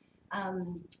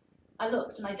 I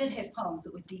looked and I did have poems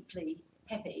that were deeply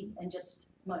happy and just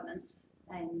moments,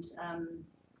 and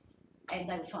they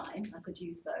were fine. I could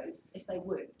use those if they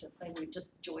worked, if they were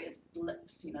just joyous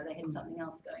blips, they had something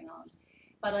else going on.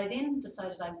 But I then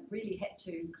decided I really had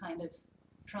to kind of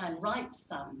try and write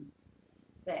some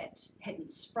that hadn't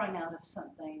sprung out of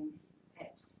something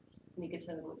perhaps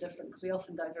negative or different, because we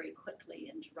often go very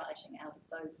quickly into writing out of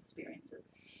those experiences.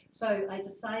 So I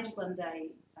decided one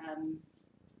day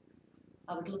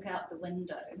I would look out the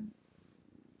window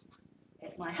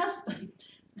at my husband,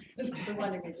 the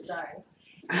one who read the diary.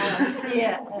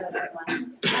 That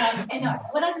one. And no,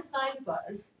 what I decided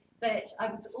was that I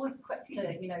was always quick to,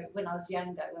 when I was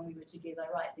younger, when we were together,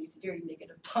 write these very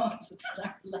negative poems about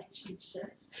our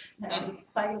relationship. And I was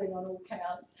failing on all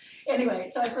counts. Anyway,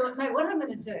 so I thought, no, what I'm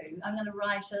going to do, I'm going to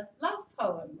write a love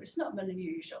poem, which is not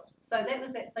unusual. So that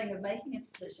was that thing of making a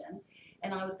decision.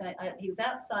 And he was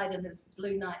outside in his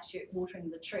blue nightshirt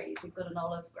watering the trees. We've got an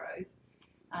olive grove,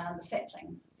 the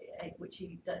saplings, which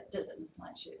he did in his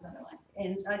nightshirt, by the way.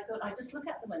 And I thought, I'd just look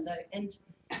out the window and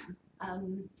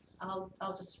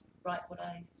I'll just write what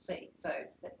I see. So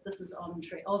this is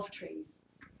of trees.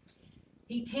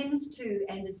 He tends to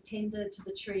and is tender to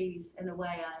the trees in a way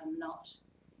I am not.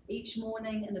 Each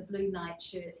morning in a blue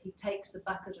nightshirt, he takes a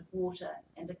bucket of water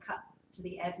and a cup to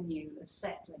the avenue of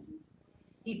saplings.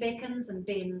 He beckons and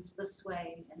bends this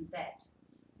way and that,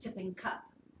 tipping cup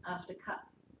after cup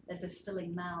as if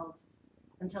filling mouths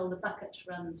until the bucket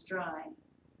runs dry.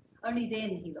 Only then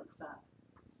he looks up.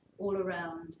 All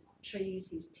around, trees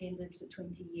he's tended for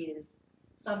 20 years,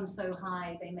 some so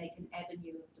high they make an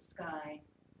avenue of the sky.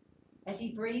 As he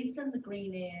breathes in the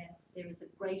green air, there is a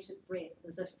greater breath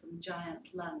as if from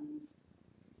giant lungs.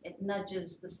 It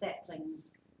nudges the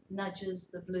saplings, nudges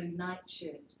the blue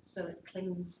nightshirt, so it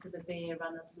clings to the bare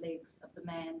runner's legs of the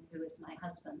man who is my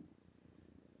husband.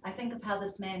 I think of how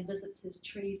this man visits his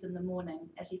trees in the morning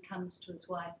as he comes to his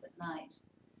wife at night,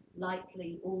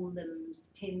 lightly all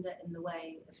limbs tender in the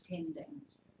way of tending,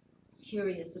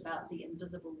 curious about the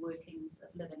invisible workings of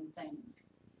living things.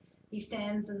 He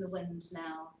stands in the wind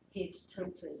now, head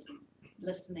tilted,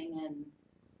 listening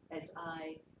in as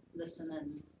I listen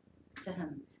in to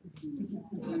him.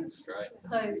 That's great.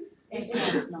 So It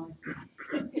sounds nice.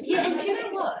 and do you know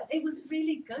what? It was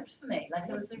really good for me. Like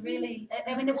it was a really,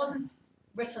 it wasn't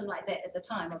written like that at the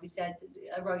time. Obviously, I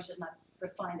wrote it and I've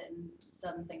refined it and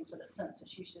done things with it since,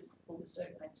 which you should always do,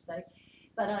 I have to say.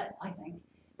 But I think.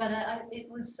 But it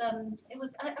was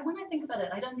when I think about it,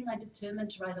 I don't think I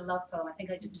determined to write a love poem. I think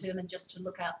I determined just to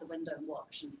look out the window and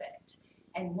watch, in fact.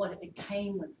 And what it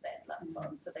became was that love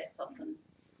poem. So that's often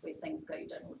where things go, you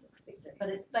don't always expect it. But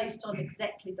it's based on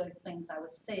exactly those things I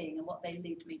was seeing and what they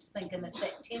led me to think. And it's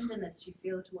that tenderness you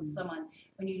feel towards someone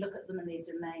when you look at them in their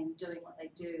domain, doing what they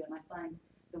do. And I find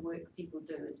the work people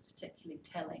do is particularly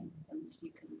telling, and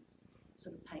you can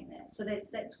sort of paint that. So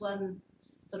that's one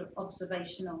sort of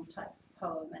observational type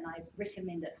poem, and I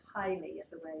recommend it highly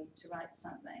as a way to write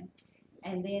something.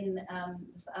 And then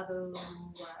this other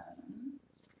one,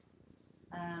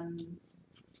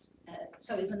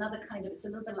 so it's another kind of, it's a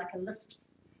little bit like a list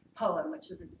poem,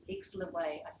 which is an excellent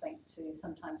way, I think, to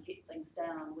sometimes get things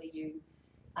down, where you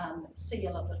see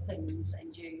a lot of things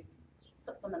and you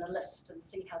put them in a list and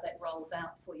see how that rolls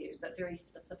out for you, but very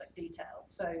specific details.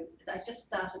 So I just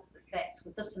started that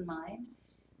with this in mind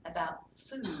about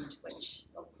food, which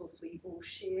of course we all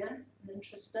share an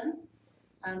interest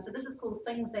in. So this is called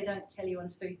Things They Don't Tell You on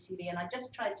Food TV, and I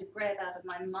just tried to grab out of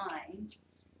my mind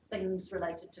things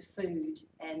related to food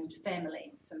and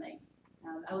family for me.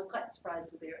 I was quite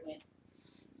surprised with where it went.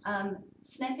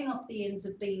 Snapping off the ends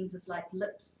of beans is like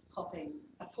lips popping.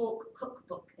 A pork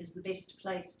cookbook is the best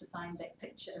place to find that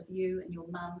picture of you and your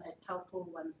mum at Taupo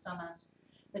one summer.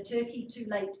 The turkey too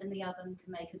late in the oven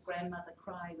can make a grandmother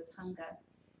cry with hunger.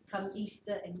 Come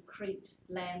Easter in Crete,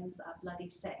 lambs are bloody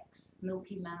sacks,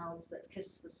 milky mouths that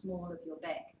kiss the small of your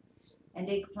back. And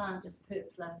eggplant is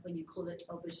purpler when you call it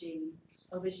aubergine.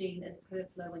 Aubergine is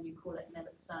purpler when you call it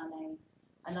melanzane.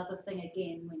 Another thing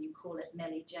again when you call it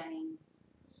Melly Jane.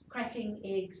 Cracking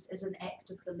eggs is an act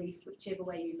of belief, whichever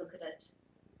way you look at it.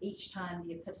 Each time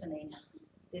the epiphany.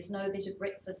 There's no better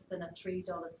breakfast than a $3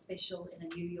 special in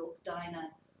a New York diner,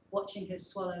 watching her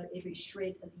swallow every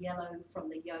shred of yellow from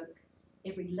the yolk,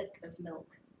 every lick of milk,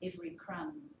 every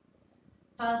crumb.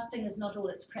 Fasting is not all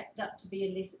it's cracked up to be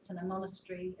unless it's in a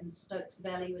monastery in Stokes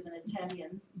Valley with an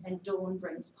Italian, and dawn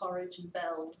brings porridge and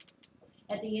bells.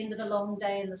 At the end of a long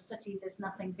day in the city, there's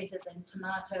nothing better than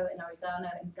tomato and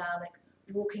oregano and garlic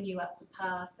walking you up the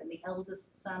path, and the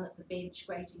eldest son at the bench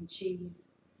grating cheese.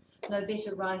 No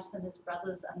better rice than his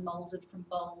brothers unmoulded from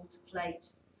bowl to plate.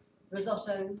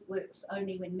 Risotto works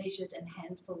only when measured in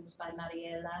handfuls by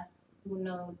Mariella.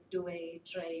 Uno, due,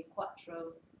 tre,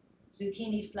 quattro.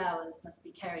 Zucchini flowers must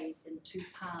be carried in 2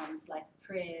 palms like a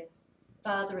prayer.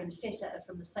 Father and feta are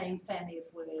from the same family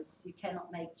of words. You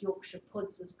cannot make Yorkshire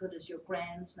puds as good as your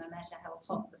gran's, no matter how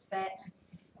hot the fat.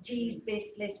 Tea's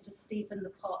best left to steep in the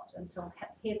pot until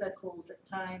Heather calls it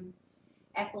time.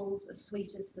 Apples are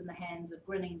sweetest in the hands of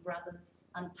grinning brothers,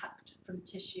 untucked from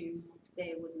tissues,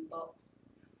 their wooden box.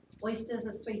 Oysters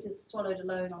are sweetest swallowed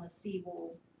alone on a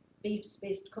seawall. Beef's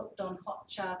best cooked on hot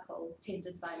charcoal,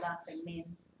 tended by laughing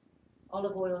men.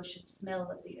 Olive oil should smell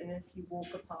of the earth you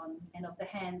walk upon and of the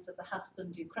hands of the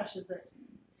husband who crushes it.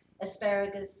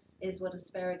 Asparagus is what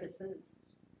asparagus is.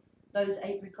 Those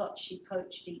apricots she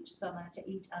poached each summer to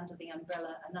eat under the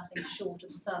umbrella are nothing short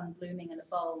of sun blooming in a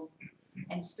bowl,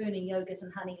 and spooning yogurt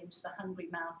and honey into a hungry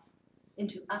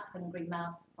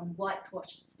mouth on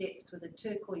whitewashed steps with a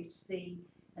turquoise sea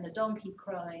and a donkey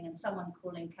crowing and someone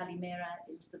calling Kalimera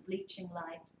into the bleaching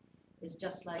light is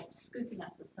just like scooping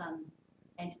up the sun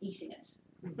and eating it.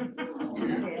 So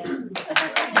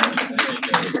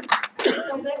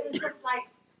that was just like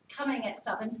coming at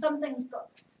stuff, and some things got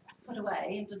put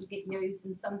away and didn't get used,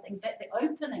 and something that the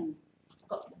opening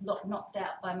got knocked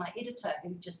out by my editor,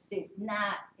 who just said,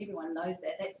 nah, everyone knows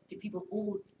that. That's people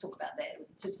all talk about that. It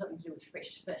was something to do with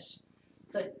fresh fish.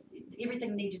 So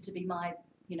everything needed to be my,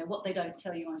 what they don't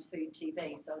tell you on food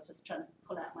TV. So I was just trying to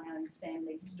pull out my own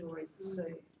family stories of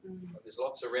food. There's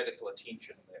lots of radical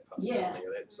attention in that part, isn't there?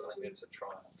 I think that's a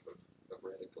triumph of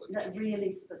radical attention.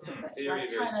 Really specific. Very, very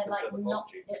trying specific to knock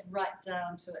objects. it right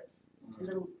down to its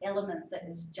little element that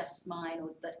is just mine,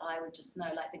 or that I would just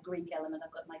know, like the Greek element.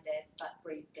 I've got my dad's part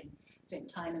Greek and spent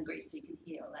time in Greece, so you can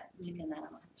hear all that ticking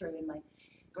through. And my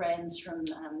grand's from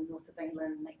north of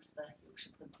England, makes the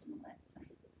Yorkshire puds and all that. So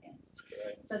yeah, that's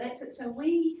great. So that's it. So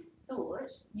we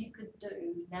thought you could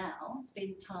do now,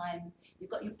 spend time. You've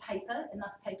got your paper,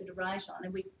 enough paper to write on,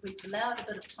 and we've allowed a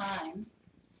bit of time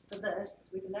for this.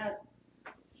 We've allowed.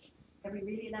 Have we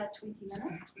really allowed 20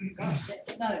 minutes? Gosh,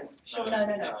 that's, no,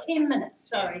 10 minutes,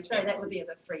 sorry, that would be a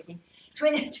bit freaky.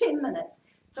 10 minutes.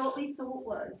 So what we thought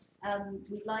was,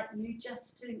 we'd like you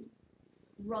just to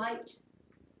write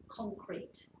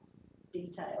concrete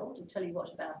details. We'll tell you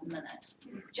what about in a minute.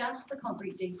 Just the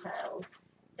concrete details,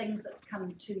 things that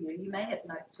come to you. You may have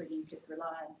notes when you get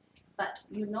rely on, but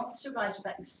you're not to write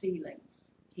about your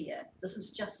feelings here. This is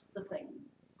just the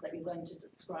things that you're going to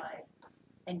describe.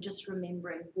 And just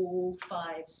remembering all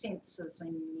 5 senses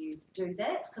when you do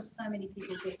that, because so many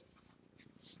people get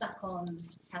stuck on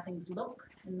how things look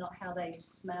and not how they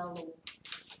smell or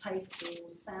taste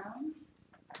or sound.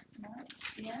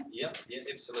 Right? Yeah,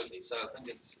 absolutely. So I think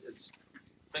it's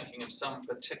thinking of some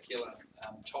particular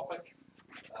topic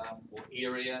or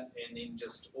area, and then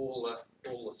just all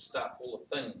the stuff, all the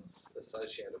things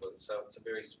associated with it. So it's a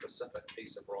very specific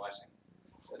piece of writing.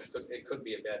 It could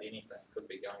be about anything. It could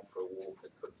be going for a walk.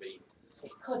 It could be.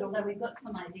 It could, although we've got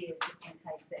some ideas just in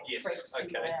case that freaks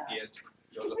people out. Yeah.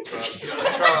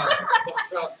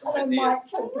 Throw out some ideas. Mike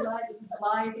took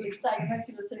lively saying most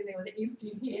people are sitting there with an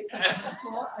empty head.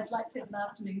 I'd like to have an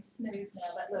afternoon snooze now,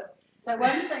 but look. So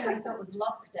one thing we thought was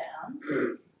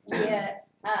lockdown, where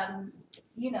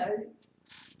you know,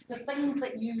 the things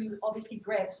that you obviously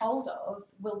grab hold of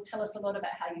will tell us a lot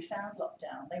about how you found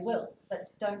lockdown. They will,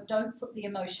 but don't put the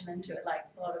emotion into it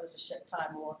like, God, it was a shit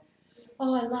time, or,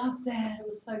 oh, I love that, it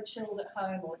was so chilled at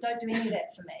home, or don't do any of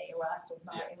that for me, or us, or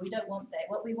mine. We don't want that.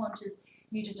 What we want is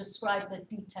you to describe the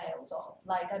details of.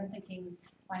 Like, I'm thinking,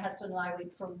 my husband and I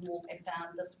went for a walk and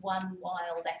found this one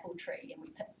wild apple tree, and we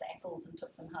picked the apples and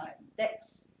took them home.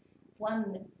 That's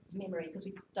one memory, because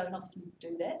we don't often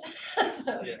do that.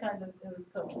 So it was kind of, it was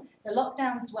cool. So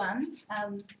lockdown's one.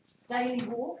 Daily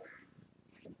walk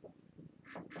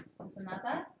is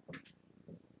another.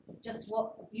 Just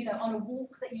what, you know, on a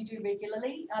walk that you do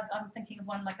regularly. I'm thinking of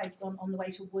one like I've gone on the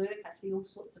way to work. I see all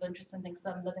sorts of interesting things.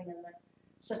 So I'm living in the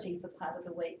city for part of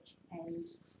the week, and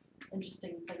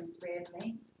interesting things grab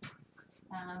me.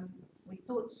 We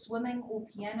thought swimming or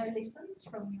piano lessons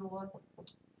from your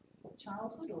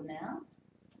childhood or now.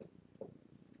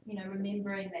 You know,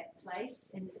 remembering that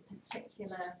place in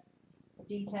particular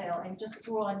detail, and just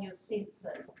draw on your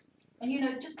senses. And you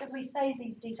know, just if we say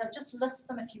these details, just list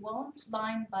them if you want,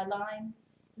 line by line.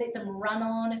 Let them run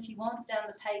on if you want down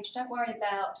the page. Don't worry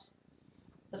about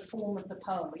the form of the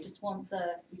poem. We just want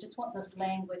this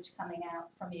language coming out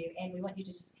from you, and we want you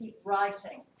to just keep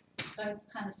writing. Don't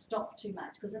kind of stop too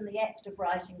much, because in the act of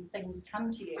writing, things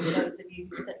come to you. Those of you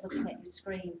who sit looking at your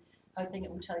screen, hoping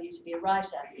it will tell you to be a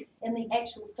writer. In the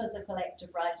actual physical act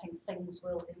of writing, things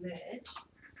will emerge.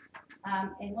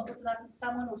 And what was the last one?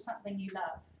 Someone or something you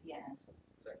love. Yeah.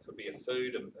 That could be a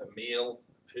food, a meal,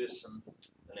 a person,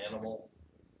 an animal,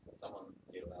 someone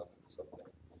you love, something.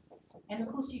 And of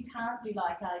course you can't do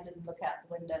like I didn't look out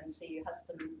the window and see your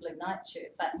husband in a blue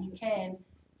nightshirt, but you can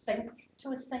think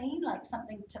to a scene, like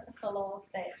something typical of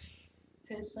that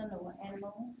person or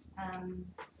animal.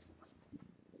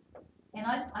 And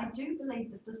I do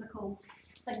believe the physical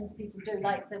things people do,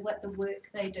 like the work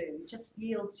they do, just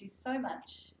yields you so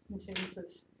much in terms of,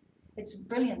 it's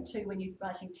brilliant too when you're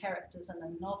writing characters in a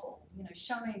novel, you know,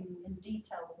 showing in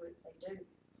detail the work they do.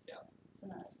 Yeah.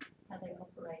 Isn't it? How they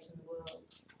operate in the world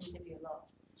can give you a lot.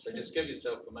 So just give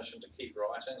yourself permission to keep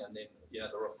writing, and then, you know,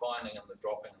 the refining and the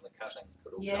dropping and the cutting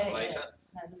could all come later.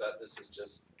 No, This is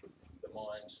just the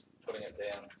mind putting it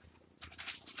down.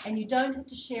 And you don't have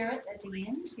to share it at the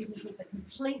end. You can keep it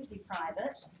completely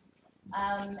private.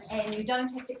 And you don't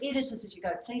have to edit it as you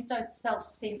go. Please don't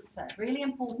self-censor. Really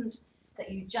important that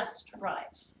you just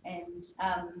write. And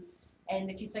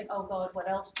if you think, oh God, what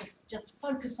else? Just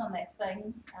focus on that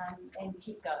thing and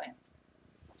keep going.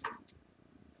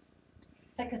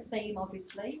 Pick a theme,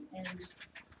 obviously, and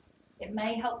it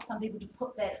may help some people to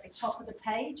put that at the top of the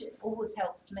page. It always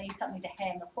helps me, something to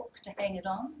hang, a hook to hang it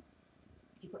on.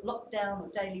 If you put lockdown or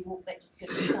daily walk, that just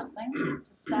gives you something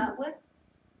to start with.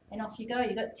 And off you go.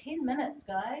 You've got 10 minutes,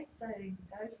 guys, so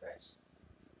go for it.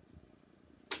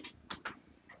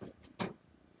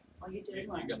 Oh, you're doing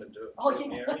one. You're going to do it. Oh, yeah,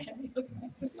 Mary. okay.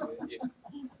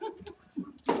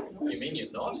 You mean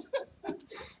you're not?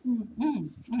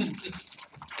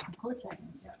 Of course I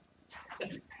can. Yeah.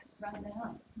 Right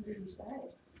now, what do you say?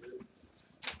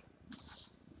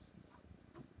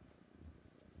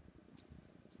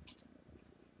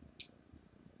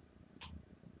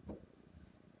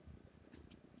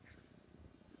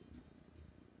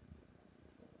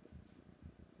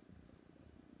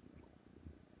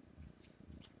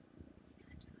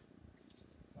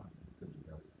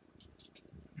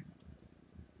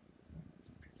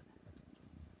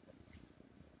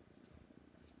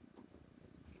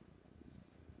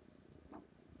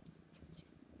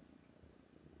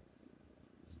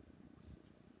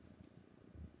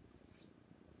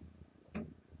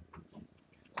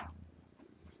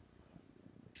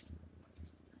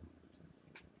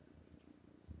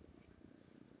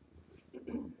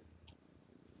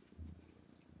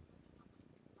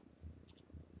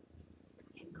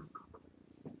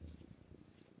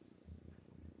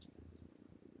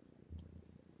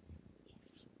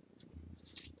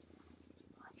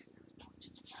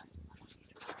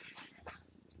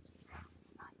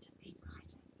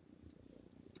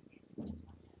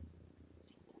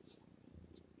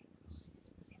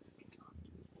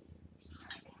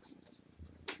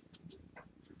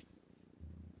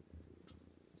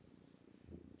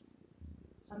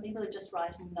 Some people are just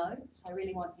writing notes. I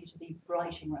really want you to be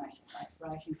writing, like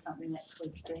writing something that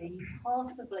could be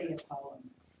possibly a poem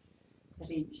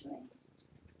eventually.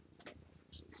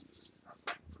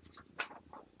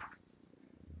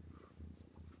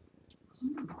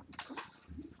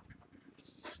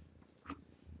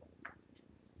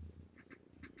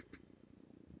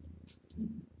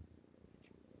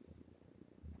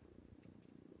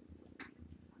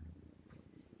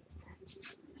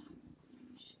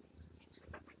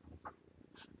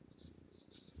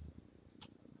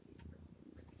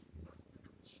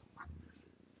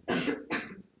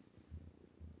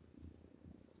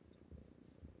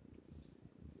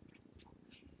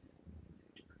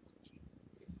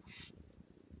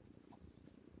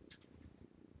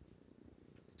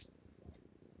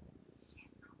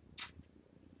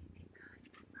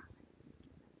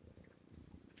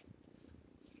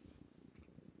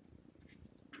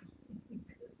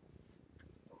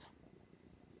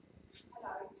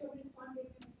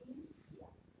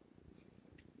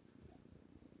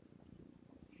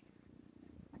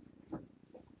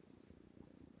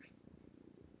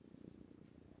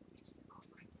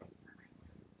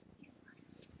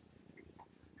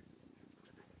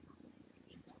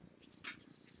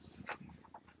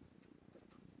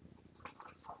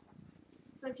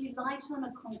 So if you light on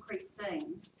a concrete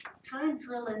thing, try and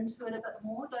drill into it a bit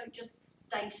more. Don't just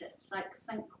state it. Like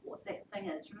think what that thing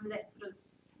is. Remember that sort of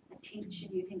attention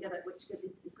you can give it, which is,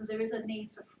 because there is a need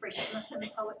for freshness in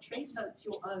poetry, so it's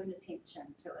your own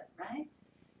attention to it, right?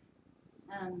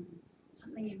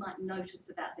 Something you might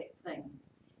notice about that thing.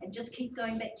 And just keep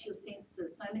going back to your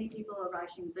senses. So many people are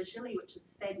writing visually, which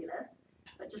is fabulous,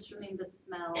 but just remember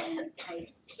smell and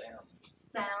taste.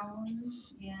 Sound,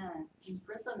 yeah. And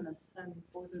rhythm is so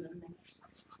important in there.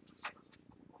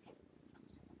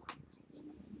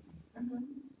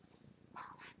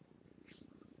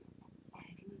 Yeah,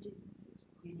 can you do some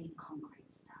really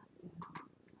concrete stuff? What are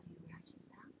you writing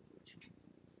about?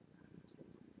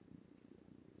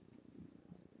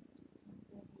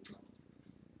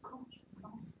 Cool.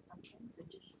 Okay, so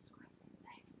just describe that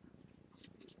back.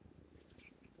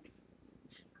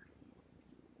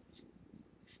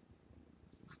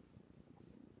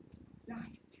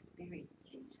 Nice, very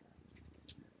detailed.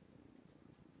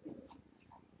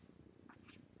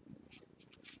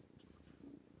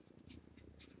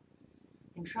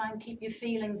 And try and keep your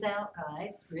feelings out,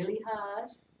 guys. Really hard.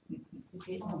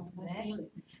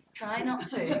 Try not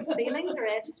to. Feelings are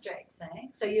abstracts, eh?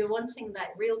 So you're wanting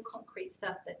that real concrete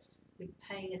stuff that's you're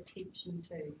paying attention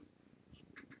to.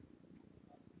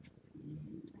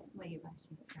 Where you're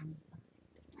writing it down the side.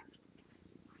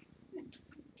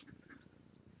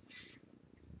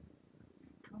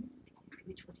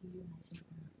 Which what are you writing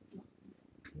now?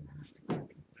 You have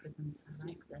to prisms are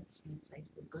like this. No space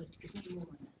for good. Give me more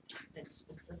on it. That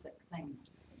specific thing.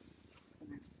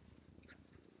 Excellent.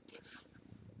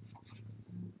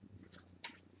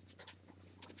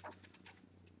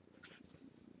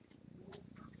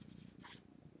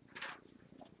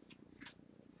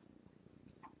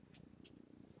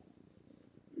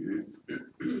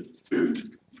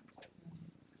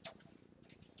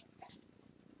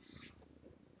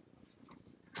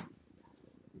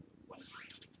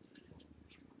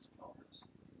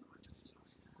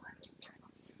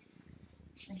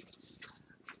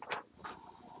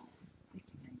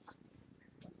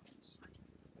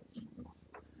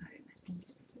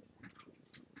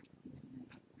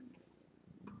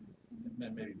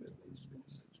 Maybe with these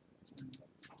bits.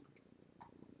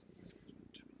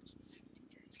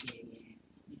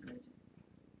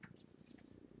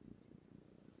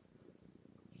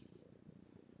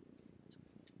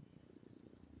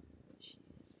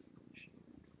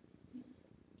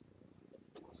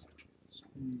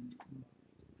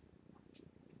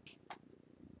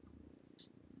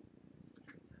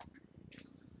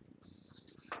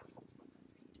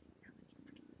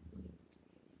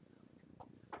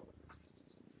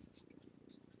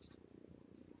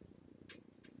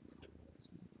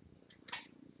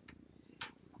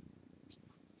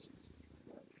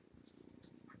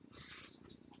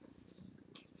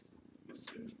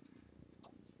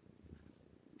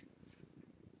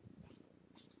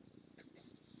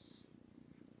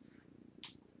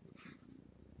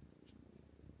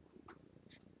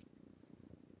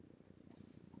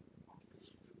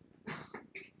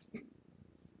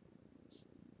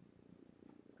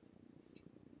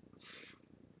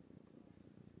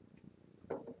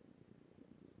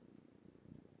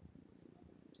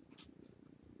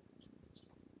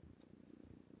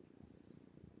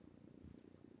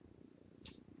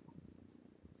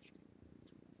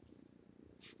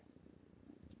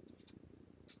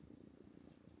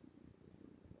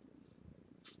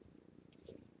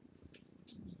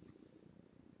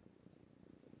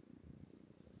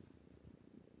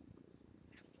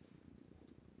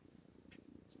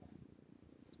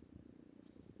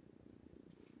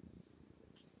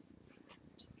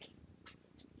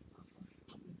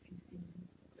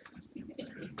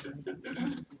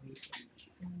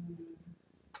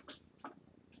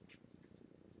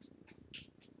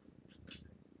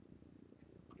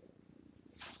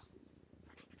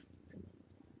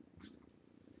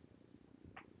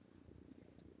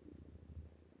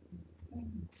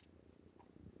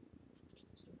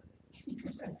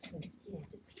 Yeah,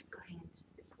 just keep going into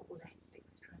all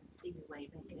aspects, try and see your way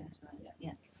back into it.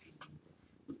 Yeah.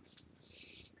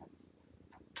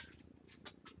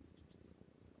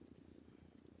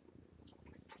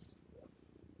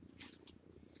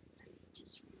 So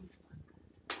just really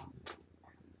focus on the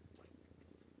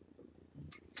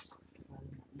soft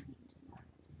aroma we need to know.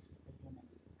 So this is the lemons.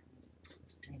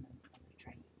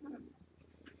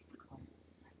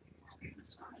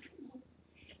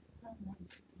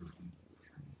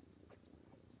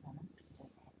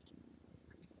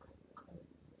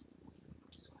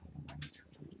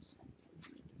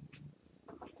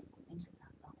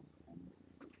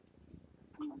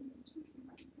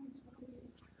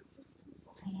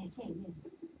 can,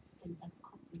 yes. And a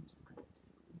cobwebs good.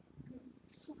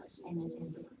 And it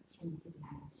can be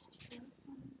used.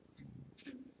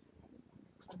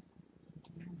 Close up those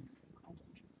elements, they're quite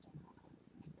interesting.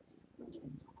 Close up in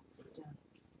terms of the dark.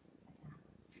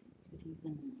 Good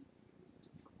evening.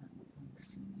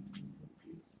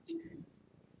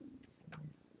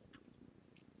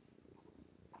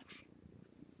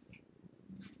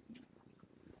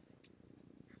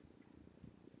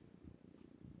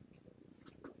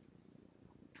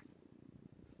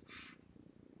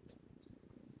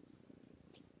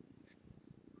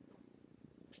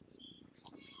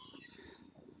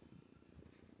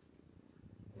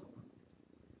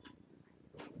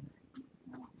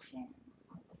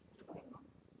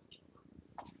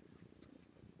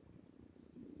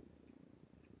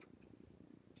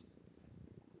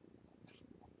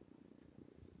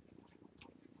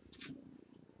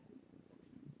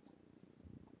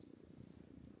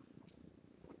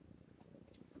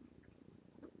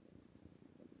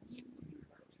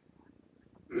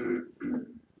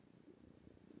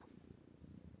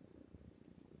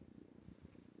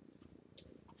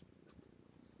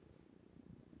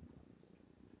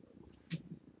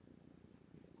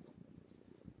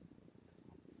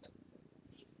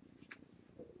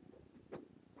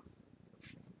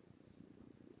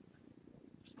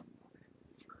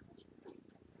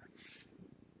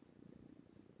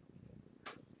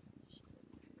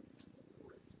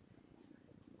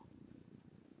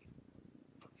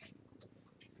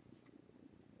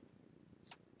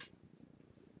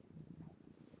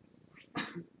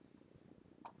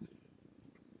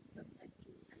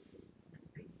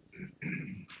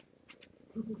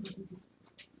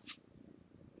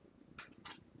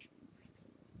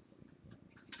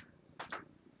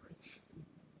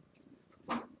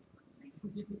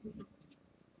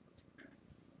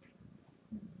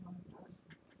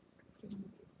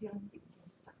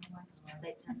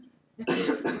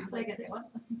 They get that one.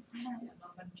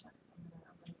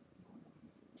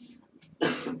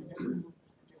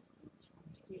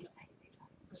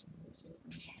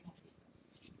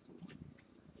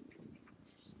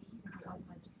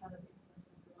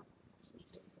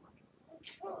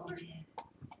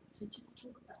 So just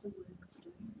talk about the work of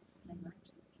doing play night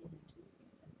piano too.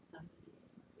 So it started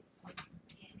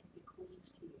piano because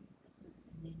to you, isn't it?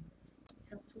 And then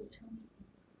tell me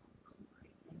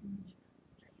concrete language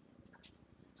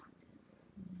about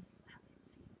playing it.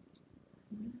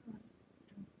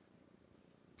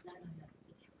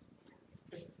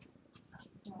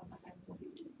 How that feels.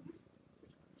 No.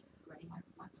 Great.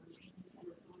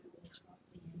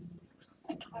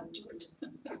 I can't do it.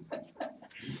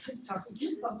 Sorry,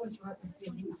 I was right with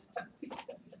feelings.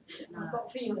 I've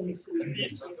got feelings.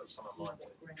 Yes, I've got some of mine too.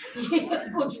 Yeah,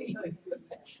 good for you.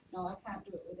 No, I can't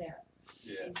do it without.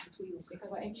 Yeah. Because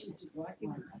I actually did write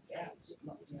one about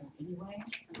lockdown anyway.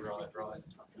 Right.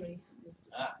 So,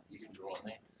 You can draw on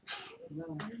that.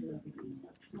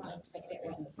 right, but that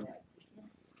one is like.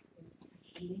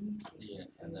 Yeah,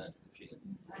 and if you,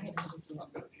 I have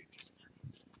I've got a few.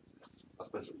 I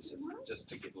suppose it's just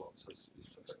to get lots of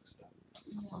specific stuff.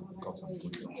 I've got some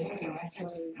good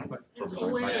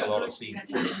make a lot of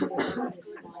sense.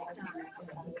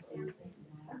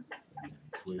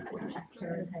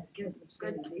 Gives us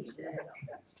good detail.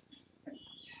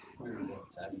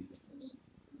 Whereabouts are you?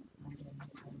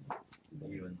 Are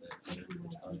you in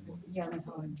the home? Yeah, I'm at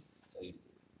home. So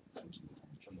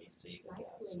can we see the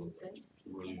house or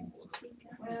the room or the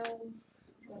Well,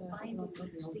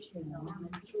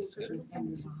 It's good.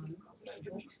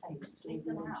 just leave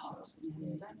them out. Don't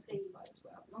stay as well.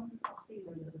 As long as it's not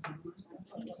feeling as a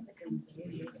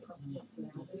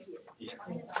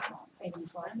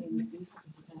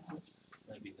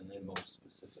maybe then they're more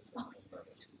specific about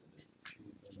assisted,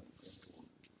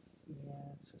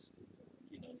 it's just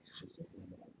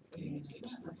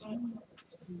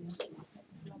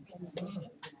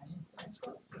that's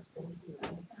good.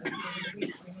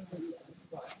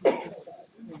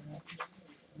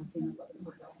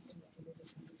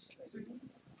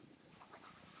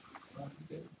 That's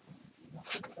good.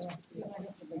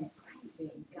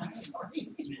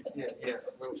 Yeah.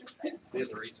 Well, they're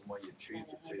the reason why you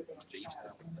choose a certain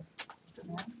detail.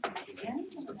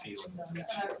 It's the feeling that's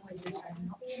actually.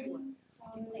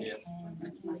 Yeah.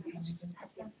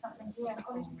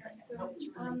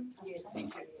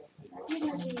 Do you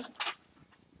know the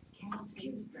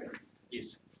cube breaks?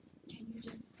 Yes. Can you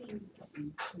just see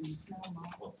something?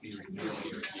 Well, very,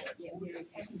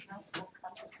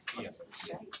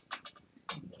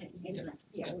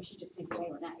 yeah, well, she just says yay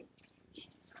or nay.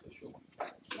 Yes. for sure.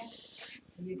 Yeah.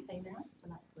 So you came out to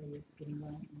like 3 is getting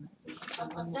well.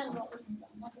 I've done lots of them,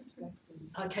 I'm not going to go soon.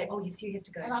 Okay, oh yes, you have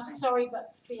to go. And I'm soon. sorry,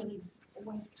 but feelings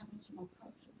always come into my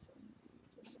poetry, so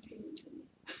there's some feelings in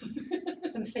there.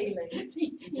 Some feelings.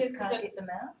 You Yes, just can't get them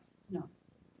out?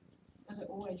 Because I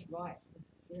always write with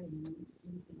feeling in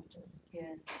anything I do.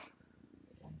 Yeah.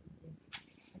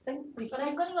 I think we've But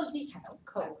I've got a lot of detail.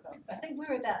 Cool. I think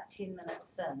we're about 10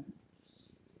 minutes in.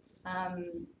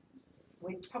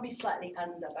 We're probably slightly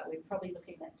under, but we're probably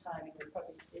looking at timing. We're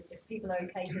probably, if people are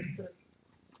okay to sort of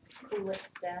cool it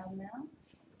down now,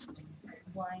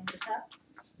 wind it up.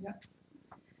 Yep.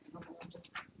 I'll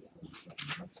just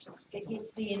get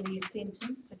to the end of your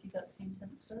sentence if you've got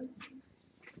sentences.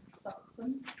 Stop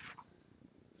them.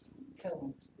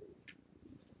 Cool.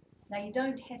 Now you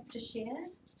don't have to share,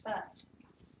 but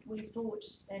we thought,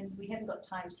 and we haven't got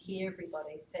time to hear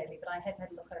everybody sadly, but I have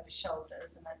had a look over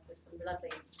shoulders and there's some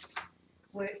lovely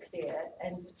work there,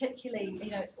 and particularly,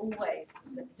 you know, always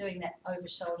doing that over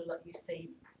shoulder look, you see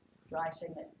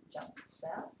writing that jumps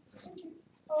out.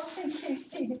 Oh, thank you.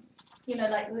 See, you know,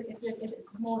 like if it's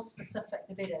more specific,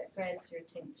 the better. It grabs your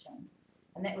attention,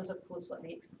 and that was, of course, what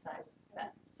the exercise was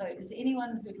about. So, is there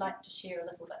anyone who'd like to share a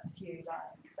little bit, a few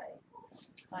lines, say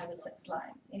 5 or 6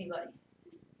 lines? Anybody?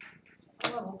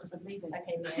 Oh, because I'm leaving.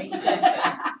 Okay, Mary, you go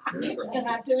first. Just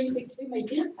not do anything to me.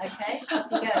 Okay,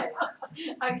 off you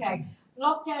go. Okay,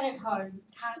 lockdown at home,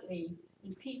 can't leave,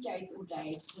 in PJs all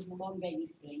day with the long baggy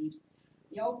sleeves.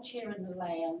 The old chair in the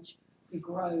lounge who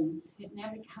groans has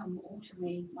now become all to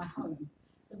me my home.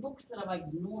 The books that I've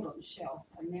ignored on the shelf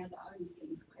are now the only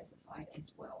things classified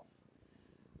as wealth.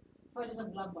 Photos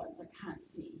of loved ones I can't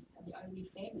see are the only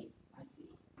family I see.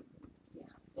 Yeah,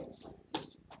 that's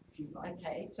just a few lines.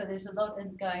 Okay, so there's a lot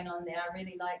going on there. I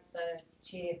really like the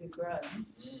chair who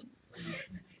groans.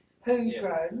 Who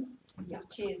groans, because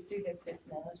chairs do have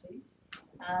personalities.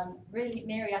 Really,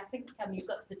 Mary, I think you've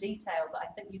got the detail, but I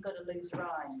think you've got to lose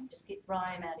rhyme. Just get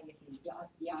rhyme out of your head.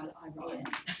 Yeah, I rhyme.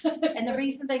 Yeah. And the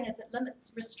reason being is it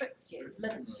limits you.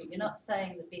 You're not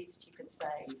saying the best you could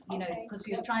say, you know, because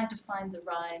you're trying to find the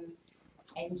rhyme,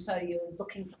 and so you're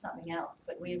looking for something else.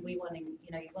 But we're wanting,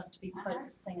 you know, you want to be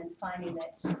focusing and finding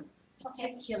that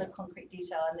particular concrete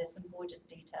detail, and there's some gorgeous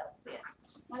details there.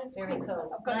 Well, that's Very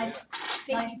cool.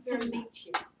 Nice to meet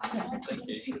you.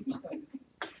 Thank you.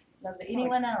 Lovely.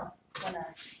 Anyone else want to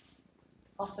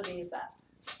offer these up?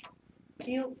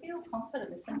 Feel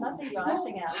confident. There's some lovely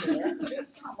writing out there.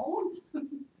 Yes. Come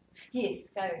on. Yes,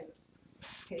 go,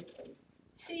 Kirsty.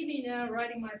 See me now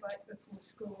riding my bike before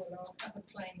school along Upper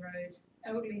Plain Road.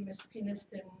 Elderly Miss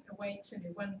Peniston awaits in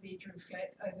her one-bedroom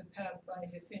flat, overpowered by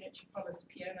her furniture-polished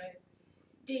piano.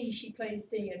 D, she plays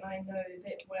D, and I know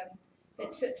that one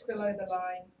that sits below the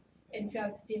line and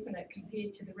sounds definite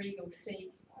compared to the regal C.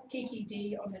 Kiki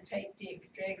D on the tape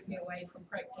deck drags me away from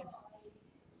practice.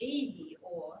 E,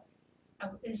 or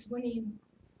is Winnie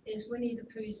the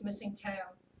Pooh's missing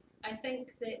tail. I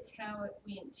think that's how it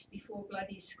went before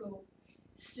bloody school.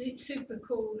 Super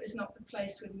cool is not the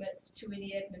place to admit to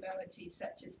any abnormalities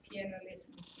such as piano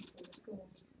lessons before school.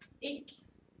 Eek.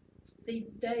 The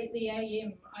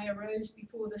AM, I arose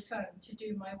before the sun to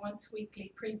do my once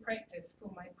weekly pre-practice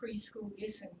for my preschool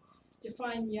lesson to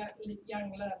find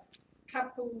young love,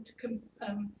 coupled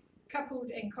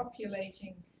and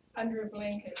copulating under a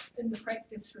blanket in the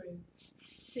practice room,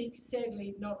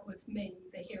 sadly not with me,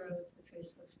 the hero of the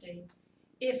first 15.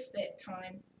 If that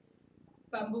time,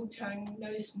 bumble tongue,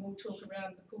 no small talk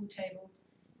around the pool table,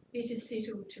 better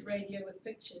settled to radio with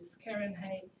pictures, Karen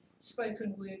Hay,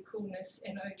 spoken word coolness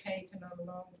and okay to nod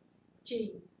along.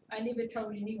 Gee, I never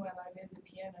told anyone I learned the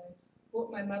piano, bought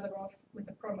my mother off with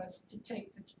a promise to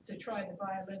try the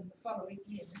violin the following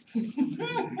year.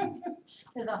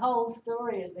 There's a whole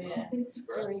story in there. It's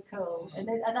great. Very cool.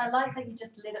 And I like that you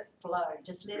just let it flow,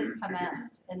 just let it come out.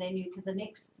 And then you can,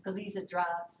 because these are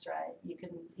drafts, right? You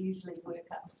can easily work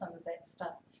up some of that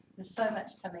stuff. There's so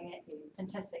much coming at you.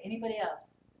 Fantastic. Anybody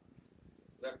else?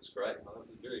 That's great. That was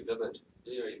very vivid.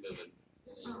 Very vivid.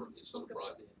 And you're sort of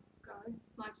right there. Go.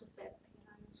 Mine's about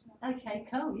piano as well. Okay,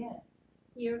 cool, yeah.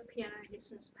 Year of piano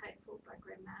lessons paid for by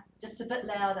Grandma. Just a bit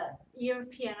louder. Year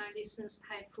of piano lessons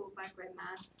paid for by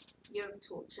Grandma. Year of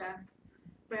torture.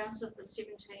 Browns of the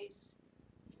 70s.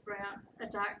 A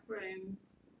dark room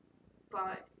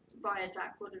by a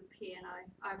dark wooded piano.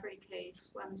 Ivory keys,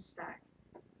 one stack.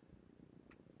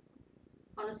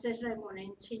 On a Saturday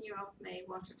morning, 10-year-old me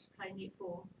wanted to play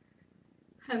netball.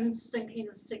 Him stinking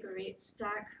of cigarettes,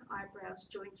 dark eyebrows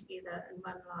joined together in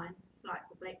one line, like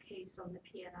the black keys on the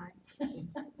piano.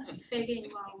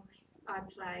 Fagging while I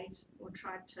played, or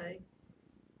tried to.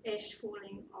 Ash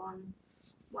falling on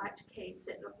white keys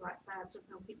that looked like bars of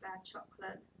Milky Bar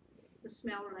chocolate. The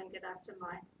smell lingered after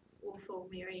my awful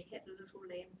Mary had a little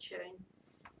lamb tune.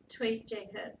 Tweed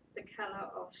jacket, the colour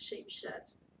of sheep shit,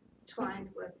 twined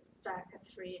with darker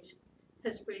thread.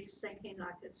 His breath sinking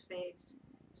like his fags,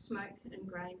 smoke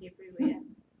ingrained everywhere.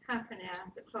 Half an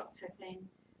hour, the clock ticking,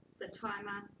 the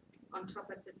timer on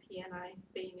top of the piano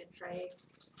being a drag.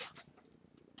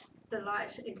 The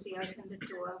light as he opened the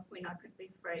door when I could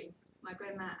be free. My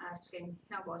grandma asking,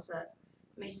 how was it?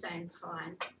 Me saying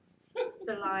fine.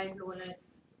 The lie, Lorna,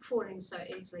 falling so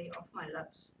easily off my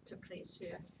lips to please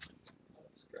her.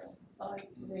 That's great. Oh,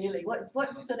 really?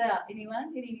 What stood out?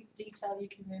 Anyone? Any detail you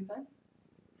can remember?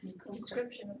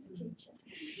 Description of the teacher.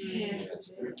 Yeah.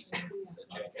 The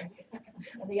jacket.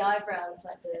 And the eyebrows,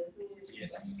 like the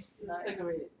Yes.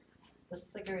 the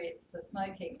cigarettes, the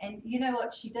smoking. And you know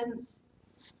what? She didn't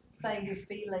say her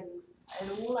feelings at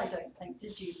all, I don't think,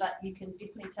 did you? But you can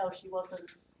definitely tell she wasn't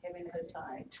having a good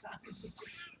time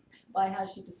by how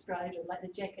she described it, like the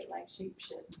jacket, like sheep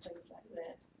shit and things like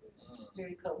that.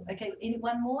 Very cool. Okay,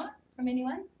 one more from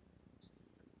anyone?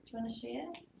 Do you want to share?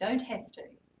 Don't have to.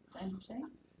 Don't have to.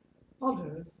 I'll do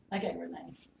it. Okay,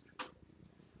 Renee.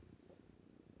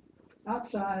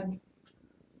 Outside,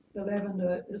 the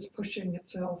lavender is pushing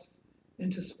itself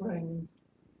into spring,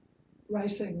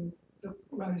 racing the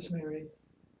rosemary,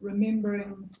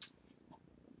 remembering,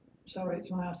 sorry,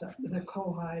 it's my eyesight, the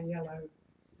kohai yellow,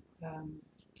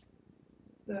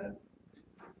 the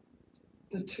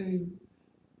two,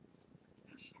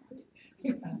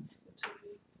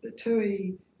 the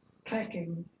tui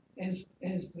clacking as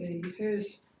the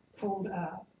hearse pulled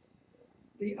up,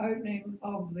 the opening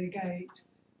of the gate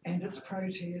and its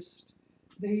protest.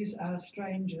 These are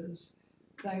strangers,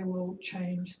 they will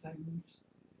change things.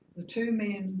 The two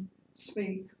men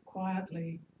speak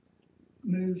quietly,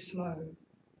 move slow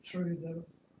through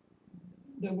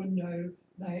the window.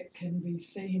 They can be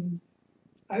seen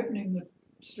opening the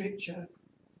stretcher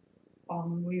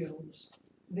on wheels,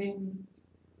 then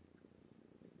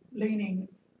leaning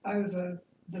over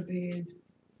the bed,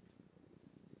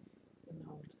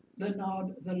 the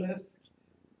nod, the lift,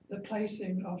 the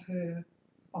placing of her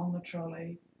on the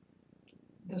trolley,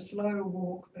 the slow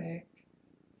walk back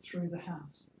through the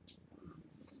house.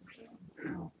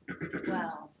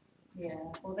 Wow. Yeah.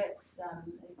 Well, that's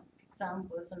an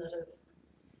example, isn't it, of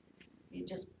you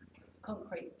just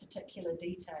concrete, particular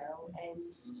detail,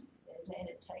 and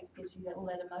it gives you all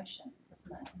that emotion,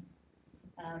 doesn't it?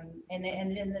 And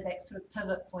then that sort of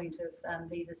pivot point of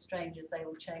these are strangers, they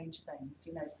will change things,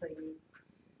 you know, so you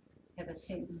have a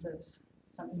sense of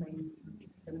something,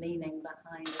 the meaning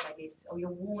behind it, I guess, or you're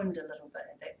warned a little bit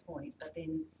at that point, but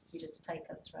then you just take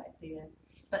us right there.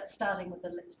 But starting with the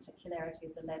particularity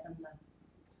of the lavender.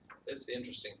 That's the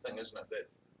interesting thing, isn't it? That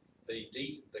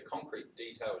the concrete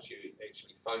details you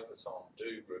actually focus on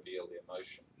do reveal the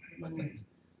emotion, I think.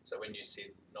 So when you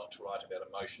said not to write about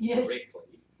emotion directly,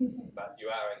 but you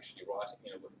are actually writing,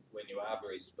 you know, when you are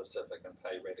very specific and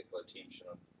pay radical attention,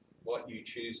 and what you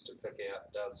choose to pick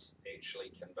out does actually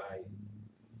convey,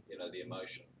 you know, the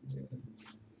emotion.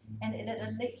 And it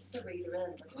lets the reader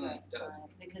in, doesn't it? It does.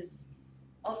 Because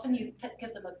often you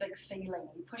give them a big feeling and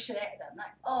you push it at them,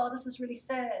 like, oh, this is really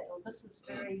sad, or this is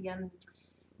very,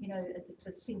 you know, it's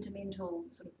a sentimental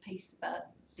sort of piece about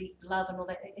deep love and all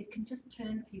that. It can just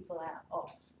turn people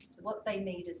off. What they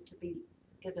need is to be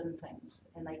given things,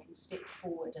 and they can step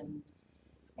forward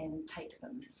and take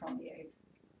them from you.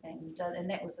 And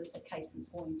that was a case in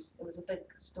point. It was a big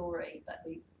story, but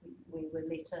we were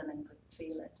let in and could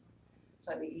feel it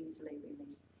so easily,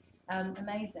 really.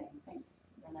 Amazing. Thanks,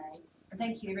 Renee. And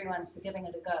thank you, everyone, for giving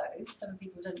it a go. Some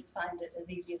people didn't find it as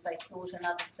easy as they thought, and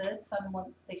others did. Some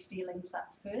want their feelings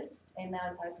up first, and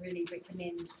I'd really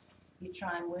recommend you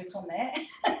try and work on that,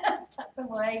 tuck them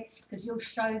away, because you'll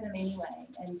show them anyway.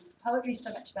 And poetry is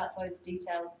so much about those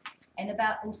details, and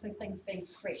about also things being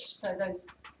fresh. So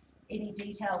any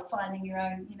detail, finding your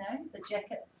own, you know, the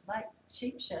jacket, like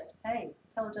sheep shit. Hey,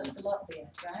 told us a lot there,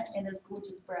 right? And his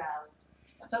gorgeous brows.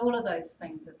 So all of those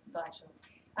things are vital.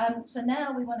 So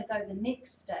now we want to go to the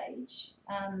next stage.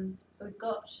 So we've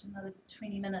got another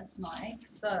 20 minutes, Mike.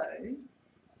 So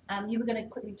you were going to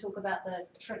quickly talk about the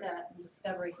trigger and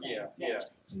discovery thing. Yeah.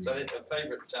 So there's a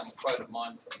favourite quote of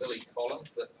mine from Billy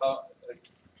Collins, that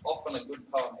often a good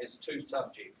poem has two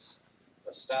subjects,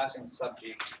 a starting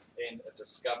subject and a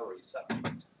discovery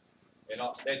subject. And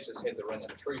that just had the ring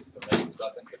of truth for me, because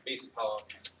I think the best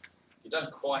poems, you don't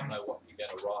quite know what you're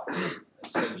going to write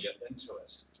until you're into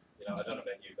it. You know, I don't know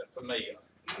about you, but for me,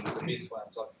 the best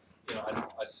ones, I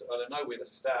don't know where to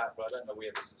start, but I don't know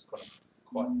where this is going to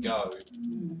quite go.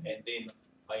 And then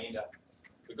I end up,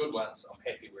 the good ones, I'm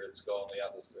happy where it's gone, the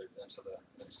others are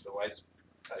into the waste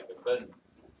take a bin.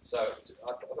 So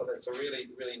I thought that's a really,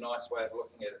 really nice way of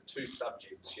looking at it. Two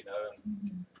subjects, you know,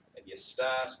 and you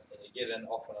start and you get in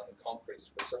often on a concrete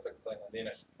specific thing, and then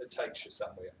it takes you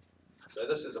somewhere. So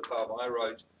this is a poem I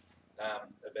wrote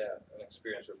about an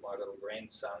experience with my little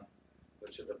grandson,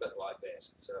 which is a bit like that.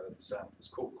 So it's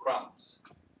called Crumbs.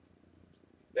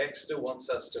 Baxter wants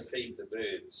us to feed the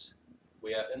birds.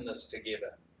 We are in this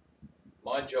together.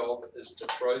 My job is to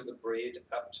throw the bread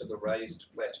up to the raised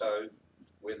plateau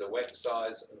where the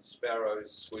wax-eyes and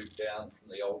sparrows swoop down from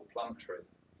the old plum tree.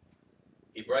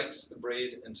 He breaks the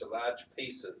bread into large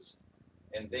pieces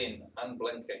and then,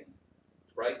 unblinking,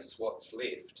 breaks what's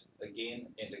left again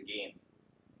and again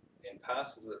and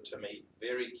passes it to me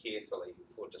very carefully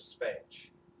for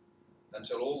dispatch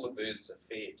until all the birds are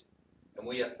fed and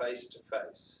we are face to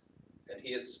face and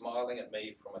he is smiling at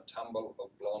me from a tumble of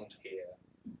blonde hair,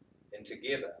 and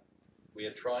together we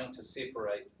are trying to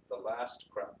separate the last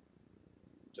crumb,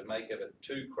 to make of it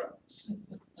 2 crumbs,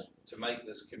 to make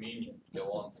this communion go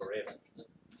on forever.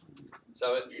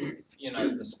 So,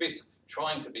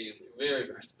 trying to be very,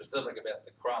 very specific about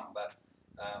the crumb, but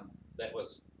that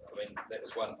was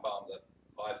one poem that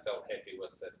I felt happy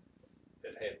with. That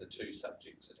it had the 2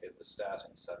 subjects. It had the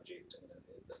starting subject and it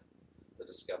had the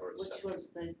discovery subject. Which was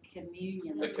the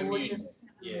communion, The the communion, gorgeous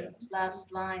yeah.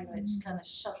 last line, which kind of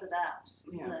shut it out.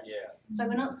 Yeah. So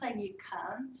we're not saying you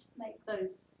can't make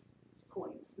those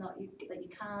points, that you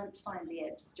can't find the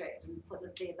abstract and put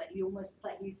it there, but you almost,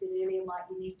 like you said earlier, Mike,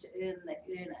 you need to earn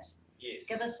it. Yes.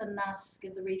 Give us enough,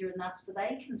 give the reader enough so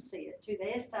they can see it too.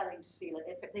 They're starting to feel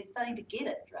it. They're starting to get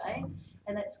it, right?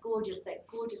 And that's gorgeous, that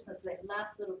gorgeousness, that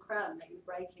last little crumb that you're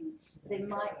breaking. Then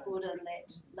Mike brought in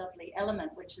that lovely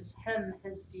element, which is him,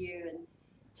 his view, and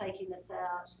taking us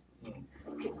out,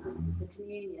 the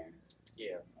communion.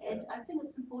 Yeah. And I think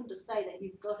it's important to say that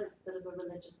you've got a bit of a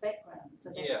religious background. So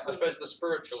that's Yeah, I suppose the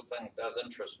spiritual thing does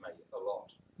interest me a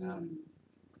lot.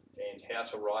 And how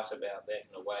to write about that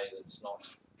in a way that's not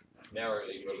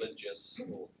narrowly religious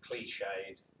or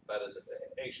cliched, but is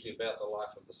actually about the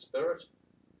life of the spirit,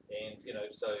 and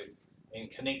and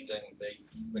connecting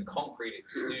the concrete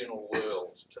external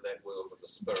world to that world of the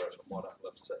spirit and what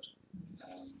uplifts it.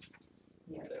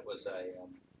 That was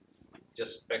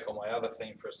just back on my other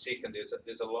theme for a second.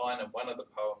 There's a line in one of the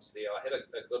poems there. I had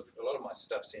a lot of my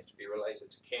stuff seems to be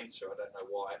related to cancer. I don't know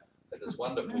why. I had this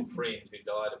wonderful friend who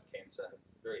died of cancer,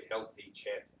 a very healthy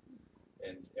chap.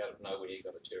 And out of nowhere he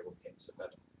got a terrible cancer,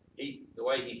 but the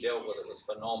way he dealt with it was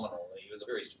phenomenal. He was a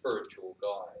very spiritual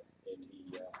guy, and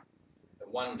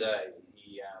and one day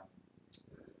we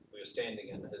were standing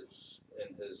in his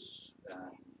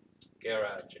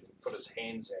garage, and he put his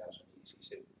hands out, and he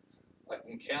said, "I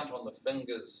can count on the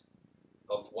fingers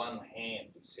of one hand,"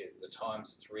 he said, "the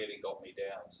times it's really got me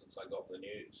down since I got the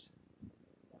news."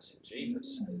 I said,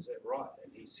 "Jeepers, is that right?"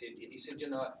 And he said,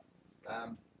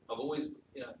 I've always,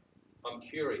 I'm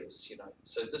curious,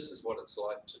 so this is what it's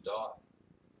like to die.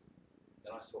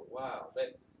 And I thought, wow,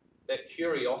 that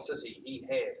curiosity he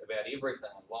had about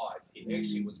everything in life, he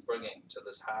actually was bringing to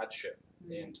this hardship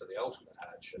and to the ultimate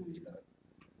hardship,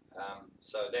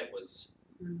 So that was,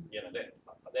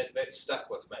 that stuck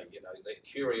with me, that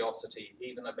curiosity,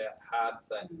 even about hard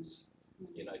things,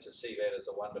 to see that as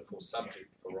a wonderful subject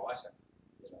for writing,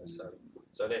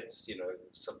 So that's,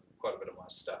 quite a bit of my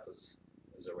stuff is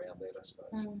around that, I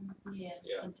suppose.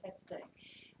 Yeah, fantastic.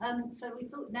 So we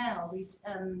thought now we'd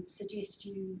suggest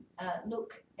you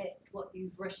look at what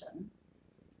you've written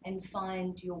and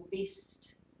find your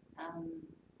best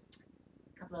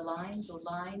couple of lines or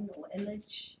line or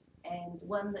image, and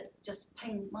one that just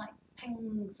might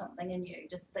ping something in you,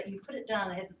 just that you put it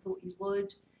down and hadn't thought you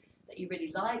would, that you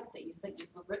really like, that you think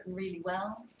you've written really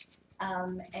well,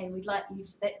 and we'd like you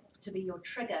to be your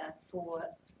trigger for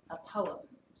a poem.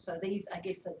 So these, I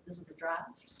guess, this is a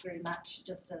draft, very much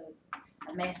just a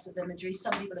mass of imagery.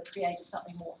 Some people have created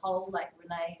something more whole, like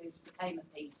Renee, who's became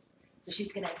a piece. So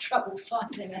she's going to have trouble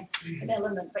finding an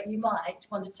element, but you might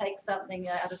want to take something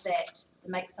out of that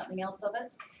and make something else of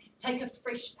it. Take a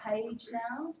fresh page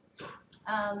now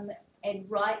and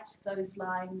write those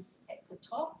lines at the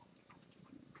top.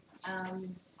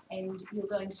 And you're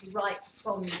going to write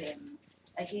from them.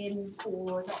 Again,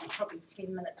 for probably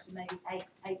 10 minutes, maybe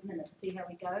eight minutes, see how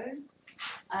we go.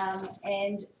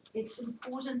 And it's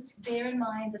important to bear in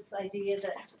mind this idea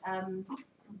that,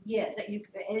 that you,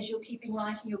 as you're keeping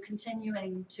writing, you're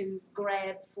continuing to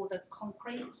grab for the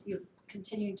concrete, you're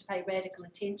continuing to pay radical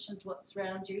attention to what's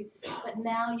around you, but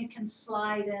now you can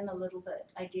slide in a little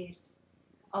bit, I guess,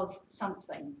 of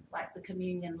something, like the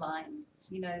communion line,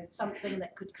 something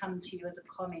that could come to you as a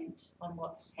comment on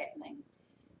what's happening.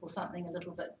 or something a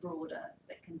little bit broader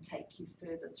that can take you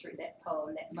further through that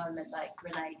poem, that moment like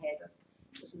Renee had of,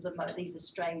 these are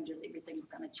strangers, everything's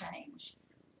going to change.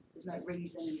 There's no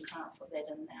reason you can't put that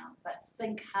in now. But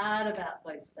think hard about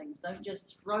those things. Don't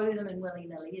just throw them in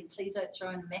willy-nilly, and please don't throw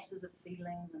in masses of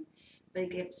feelings and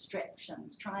big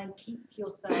abstractions. Try and keep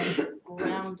yourself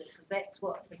grounded, because that's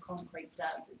what the concrete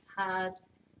does. It's hard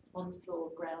on the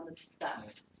floor, grounded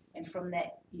stuff. And from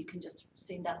that, you can just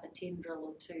send up a tendril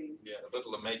or two. Yeah, a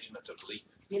little imaginative leap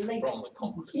Leap. from the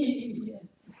concrete.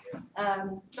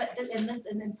 But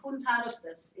an important part of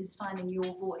this is finding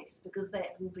your voice, because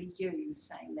that will be you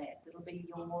saying that. It'll be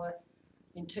your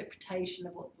interpretation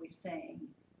of what we're saying,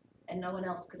 and no one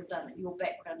else could have done it. Your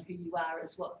background, who you are,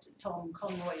 is what Tom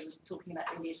Conroy was talking about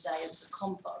earlier today, is the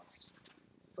compost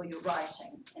for your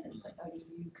writing, and it's like only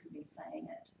you can be saying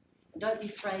it. And don't be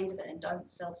afraid of it, and don't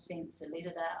self-censor. Let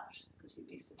it out, because you'd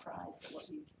be surprised at what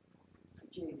you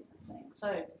produce. I think.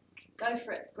 So go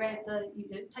for it. Grab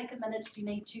take a minute if you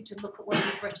need to look at what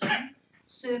you've written.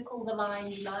 Circle the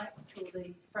line you like, or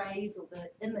the phrase, or the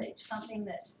image, something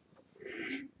that,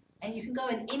 and you can go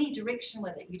in any direction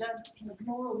with it. You can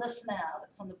ignore all this now.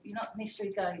 That's on the. You're not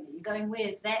necessarily going there. You're going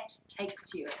where that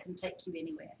takes you. It can take you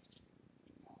anywhere.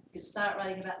 You could start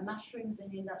writing about mushrooms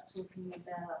and end up talking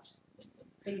about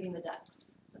feeding the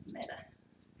ducks. Doesn't matter.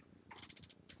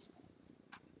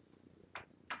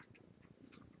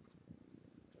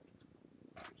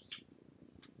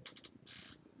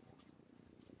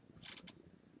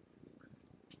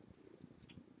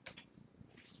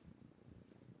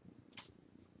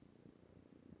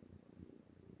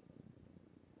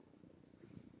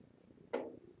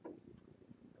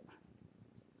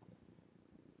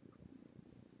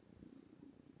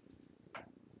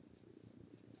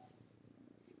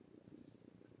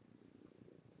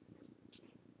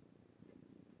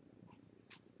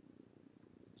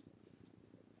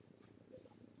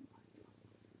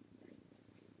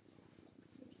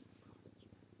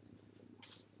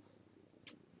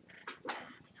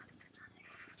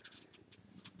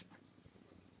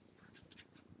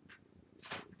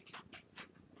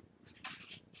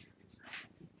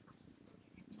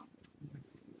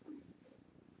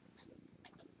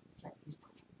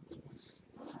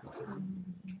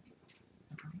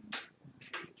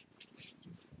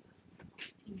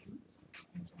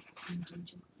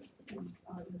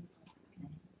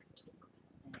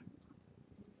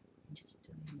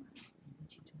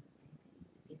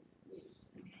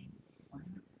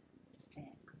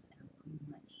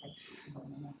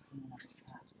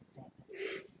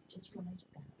 Just write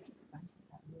about it, write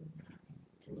about your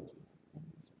activity,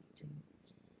 things that you do,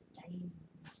 daily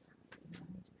stuff,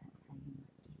 write about how you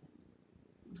might do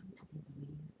it. Whether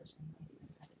you use it in maybe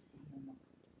a cup of tea or not.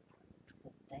 Is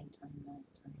it daytime,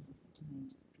 nighttime, what you're doing,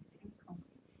 just be very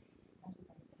concrete. How do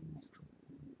they bring that cause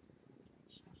and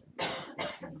relationship?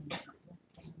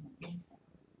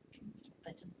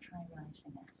 But just try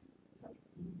writing it.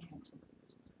 You want to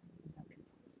just you might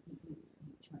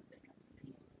pick up the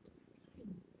pieces.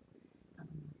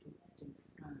 Someone might just do the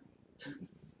sky.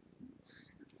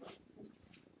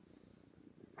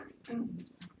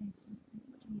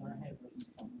 I have written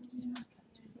something. I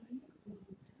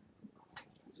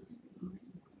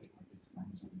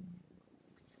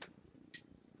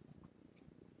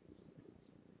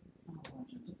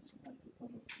just like to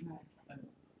sort of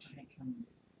take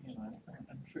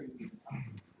improve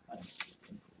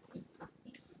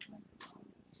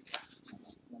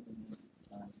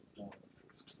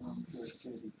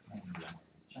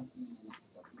jumping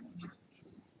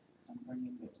and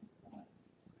bringing back the prize,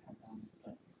 have on the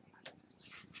slits.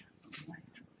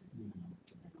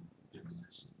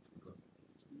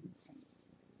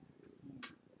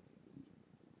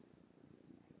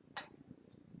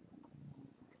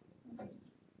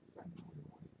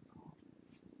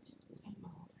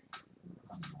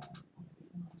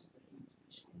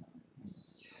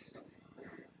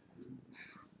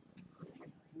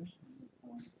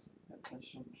 Perhaps I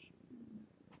should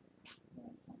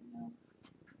write something else.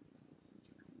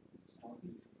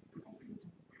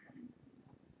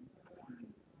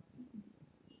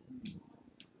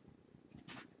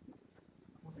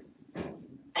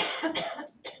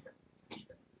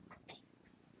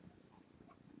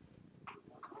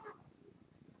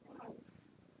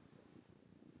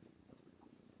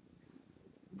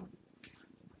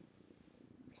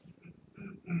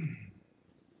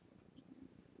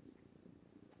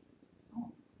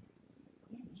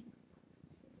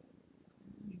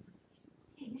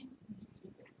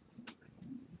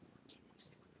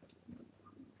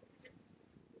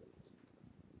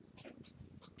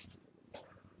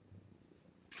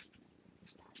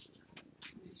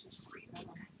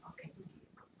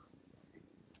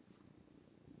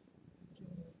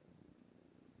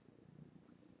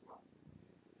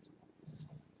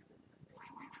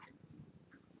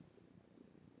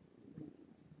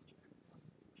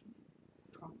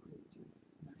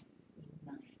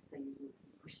 so you're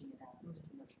pushing it out a little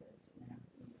bit now.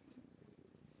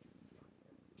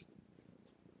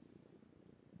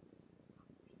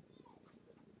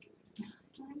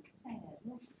 Like that,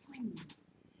 well fun.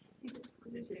 See, that's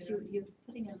good. It's you're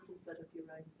putting a little bit of your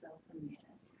own self in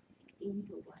there.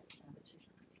 Evil white flower, which is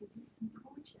like goodness and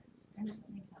gorgeous. And there's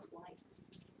something about white that's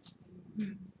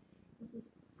interesting. This is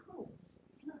cool.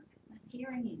 Look, I'm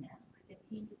hearing you now. I can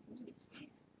hear your voice there. See?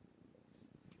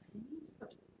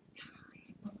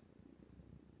 Nice.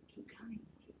 Keep going,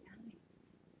 keep going.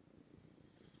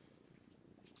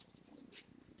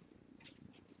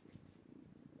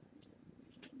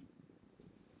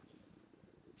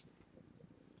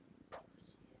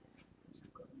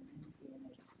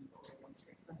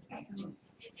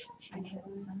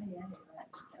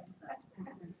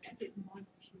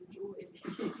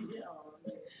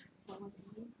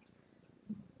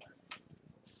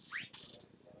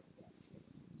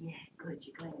 Yeah, good.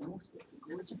 You're going in all sorts of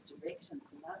gorgeous directions.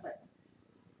 Love it.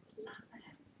 Love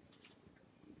it.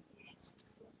 Yeah, just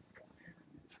let's go around.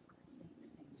 That's quite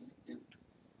amazing.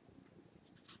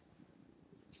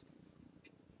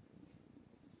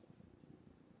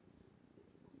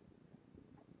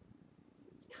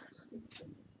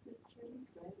 It's really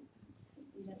great.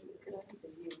 You know, look at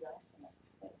everything you write in it.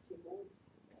 That's your voice.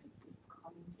 You're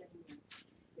commenting,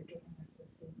 you're giving us a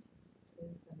sense of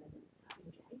person, and it's so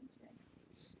engaging.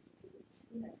 It's,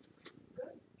 you know, it's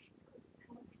good. It's good,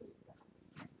 powerful stuff.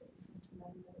 But you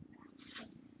want to know more about it.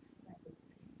 That was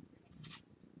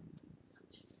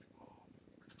such a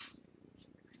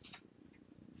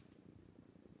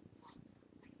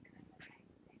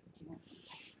do you want some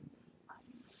cake from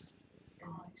me?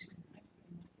 Oh, actually,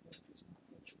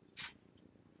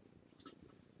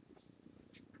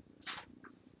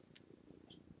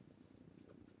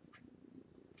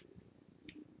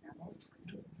 now that's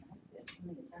good. That's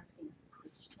somebody who's asking us a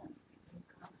question. Still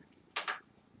coming.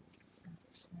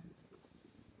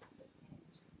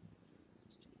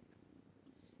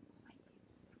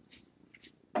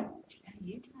 How are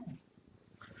you doing?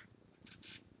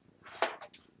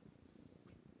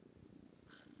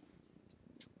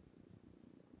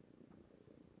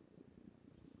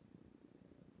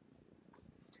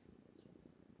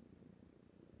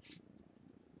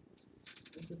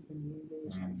 This is the new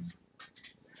version.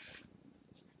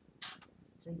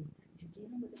 So you're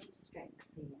dealing with abstracts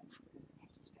here, this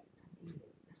abstract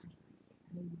ideas,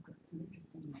 and then you've got some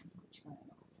interesting language going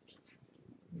on, which is making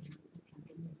it really look like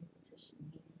in the repetition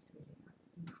here. It's really nice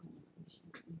and cool.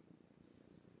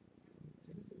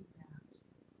 So this is about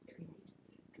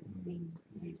being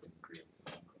creative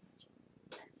languages.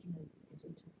 You know, as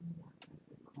we're talking about like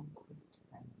the concrete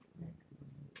things, like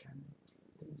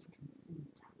things you can see,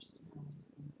 touch, smell,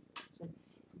 and so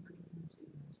you could almost be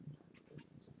writing like a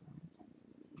business of writing.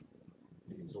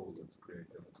 It's all of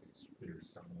creativity is very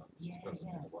similar. Yeah, It doesn't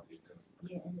yeah. matter what you do.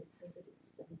 Yeah, and it's so that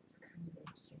it's kind of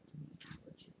abstract and you can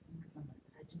put your fingers on it.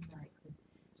 But I do like the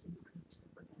so you could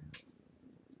talk about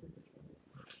physically.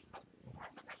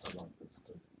 I like this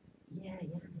too. Yeah,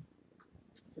 yeah.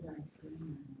 It's a nice green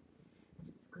nice. But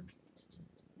it's good to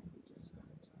just maybe just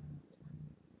write out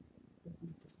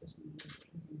business of sitting with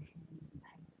pen in hand and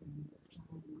paper and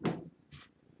applying words.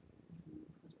 And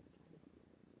what it's like.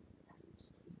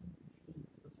 Just even the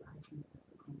sense is writing about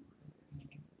the concrete and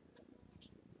like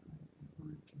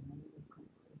and maybe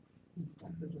concrete. You've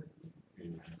done the work.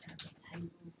 Yeah. The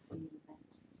table feel that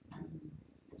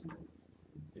sitting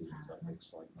with That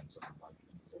excitement and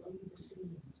emotion. so these are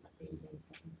feelings, but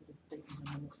they're sort of big and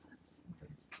amorphous.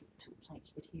 Whereas like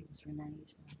you could hear was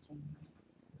Renee's writing,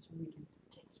 it was really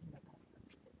particular about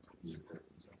something particular.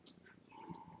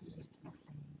 Yeah,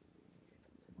 definitely.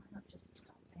 So why not just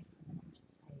stop there for a minute and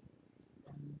just say,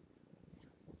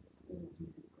 what's all you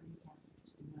could bring down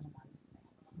just in one of those things?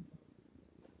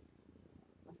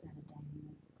 What about a daily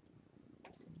notebook?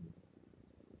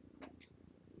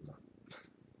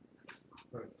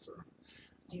 That's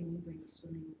Do you remember any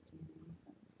swimming or playing or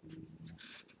something?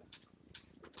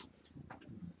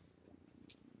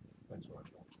 that's what I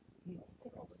thought. Yeah, I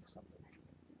think I'll it's think something.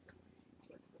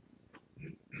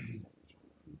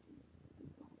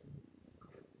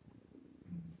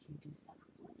 Do you do stuff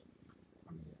with what?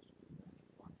 I mean,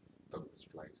 I don't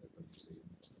display it at the museum.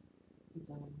 You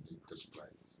go and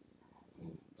Displays.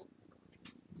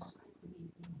 describe the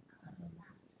museum kind of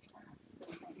stuff.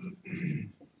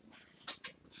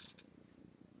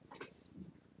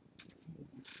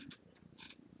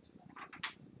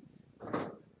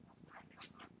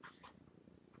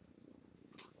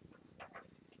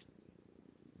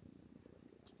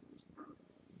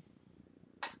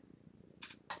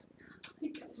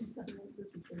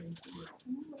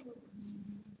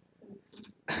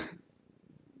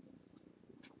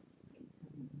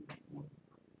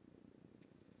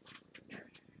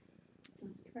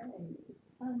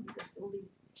 you've got all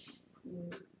these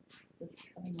words that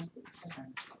are coming up with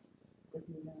with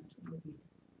the amount of maybe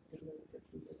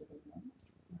deliberately delivered one.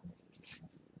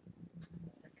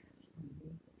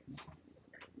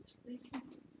 It's really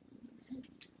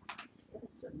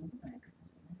that's the number.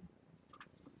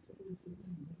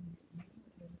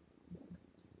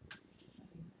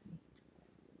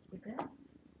 With that.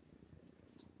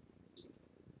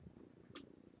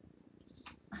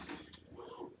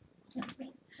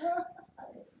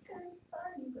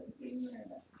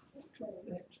 What's going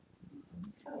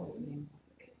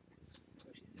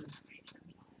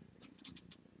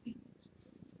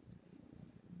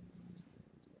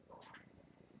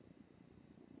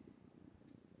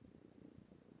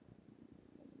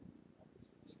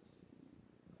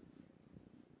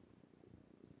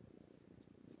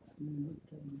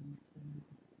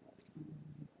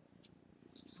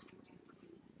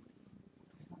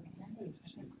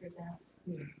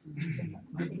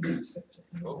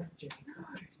on?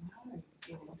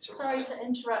 Sorry to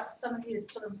interrupt. Some of you are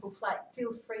still in full flight.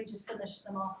 Feel free to finish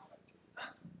them off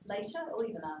later or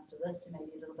even after this.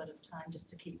 Maybe a little bit of time just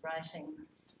to keep writing.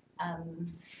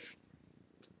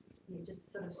 You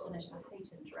just sort of finish. I hate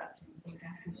interrupting people.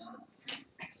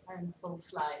 Are in full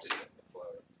flight.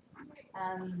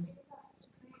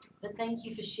 But thank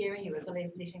you for sharing your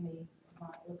letting me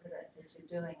look at it as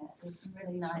you're doing it. There's some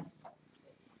really nice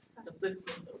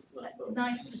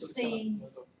to see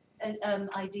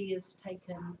ideas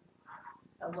taken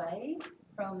away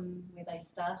from where they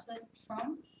started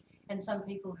from, and some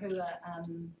people who are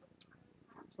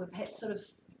were perhaps sort of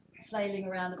flailing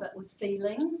around a bit with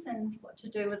feelings and what to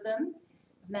do with them,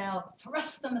 now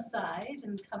thrust them aside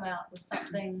and come out with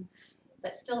something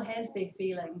that still has their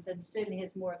feelings and certainly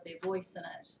has more of their voice in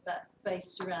it, but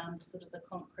based around sort of the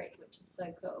concrete, which is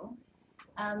so cool.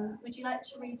 Would you like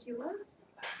to read yours?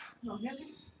 Not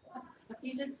really.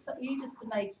 You just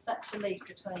made such a leap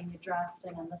between your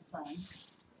drafting and this one.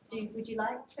 Would you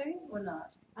like to or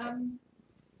not?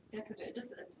 Yeah, I could do it.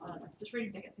 Just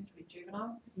reading back, it seems to be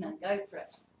juvenile. No, go for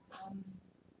it.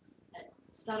 It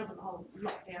started with the whole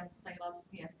lockdown thing.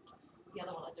 The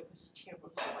other one I did was just terrible.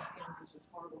 So my feelings was just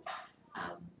horrible.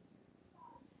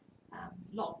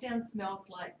 Lockdown smells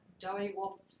like doughy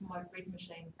wafts from my bread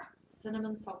machine.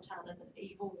 Cinnamon sultan is an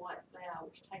evil white flower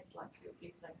which tastes like pure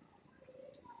blessing.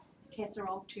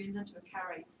 Casserole turns into a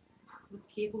curry with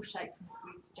careful shake from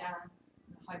the grease jar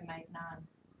and the homemade naan.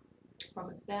 From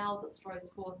its bowels it throws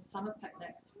forth summer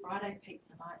picnics, Friday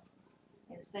pizza nights,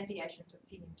 and a satiation to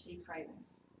PMT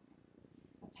cravings.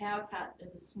 A power cut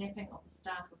is a snapping of the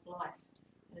staff of life,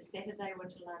 and a Saturday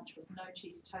winter lunch with no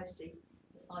cheese toasty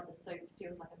beside the soup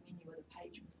feels like a menu with a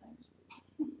page missing.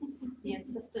 The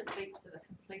insistent beats of a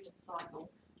completed cycle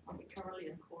of the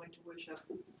Carillion calling to worship.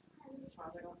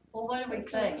 Well, what do we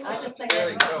think? I just think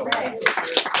Really that's cool. great.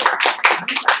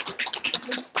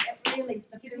 Really,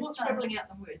 the He's more first time, scribbling out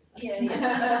than words.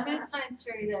 yeah. The first time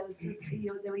through, there was just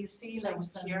there were your feelings. That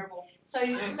was terrible. So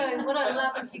what I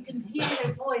love is you can hear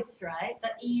your voice, right?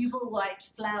 The evil white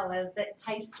flower that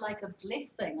tastes like a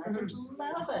blessing. I just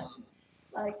love it.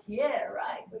 Like, yeah,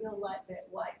 right. We all like that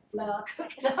white flour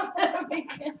cooked up.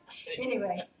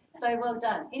 Anyway, so well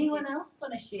done. Anyone else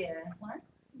want to share one?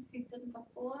 Who didn't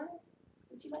before?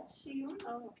 Would you like to share yours?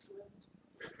 Oh,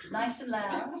 Nice and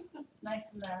loud.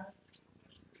 Nice and loud.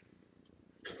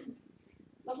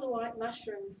 Little white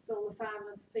mushrooms fill the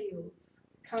farmers' fields.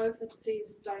 COVID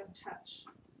says don't touch.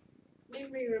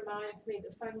 Memory reminds me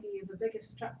that fungi are the biggest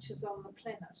structures on the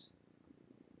planet.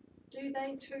 Do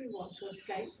they too want to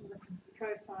escape from the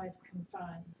confined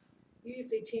confines? Use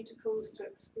their tentacles to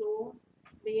explore,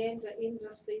 meander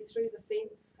endlessly through the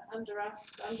fence, under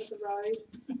us, under the road.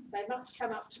 They must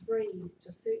come up to breathe,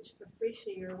 to search for fresh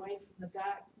air away from the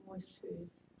dark, moist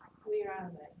earth. Where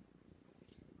are they?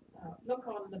 Look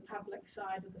on the public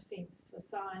side of the fence for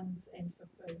signs and for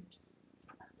food.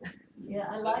 Yeah,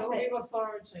 I like We that. were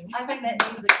foraging. I think that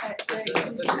needs a cut too.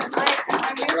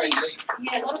 That's a great leap.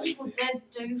 Yeah, a lot of people did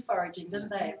do foraging, didn't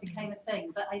they? It became a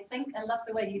thing. But I think I love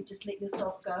the way you've just let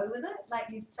yourself go with it. Like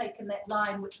you've taken that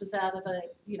line, which was out of a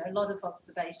lot of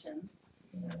observations,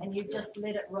 and you've just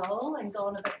let it roll and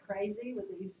gone a bit crazy with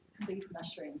these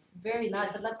mushrooms. Very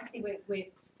nice. I'd love to see where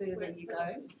further you go.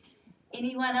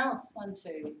 Anyone else want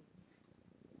to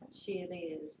share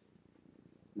theirs?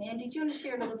 Mandy, do you want to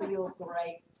share a little bit of your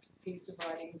great piece of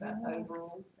writing about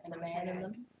overalls and a man in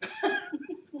them?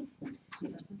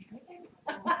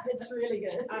 It's really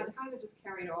good. I kind of just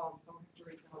carried on, so I have to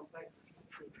read the whole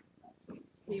book.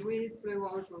 He wears blue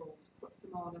overalls, puts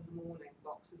them on in the morning,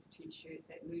 boxers t-shirt,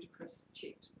 that ludicrous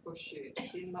checked bush shirt,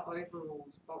 then the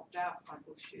overalls bulked out by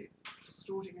bush shirt,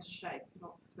 distorting his shape,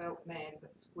 not svelte man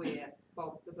but square,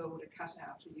 Bob the builder cut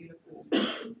out a uniform,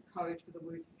 code for the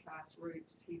working class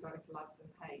rubes he both loves and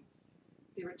hates.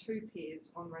 There are 2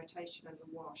 pairs on rotation in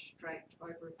the wash, draped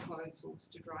over a clothes horse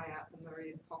to dry out the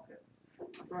myriad pockets,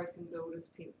 a broken builder's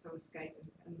pencil escaping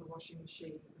in the washing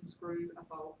machine, a screw, a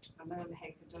bolt, a linen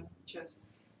handkerchief,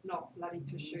 not bloody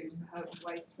tissues, a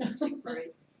waste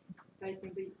temporary. They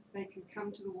can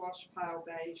come to the wash pile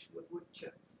beige with wood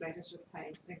chips, splattered with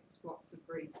paint, thick spots of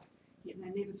grease, yet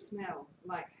they never smell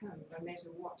like him, no matter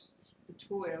what the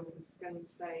toil, his skin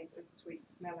stays as sweet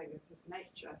smelling as his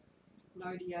nature.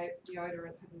 No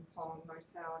deodorant hidden pong, no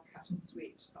sour cut of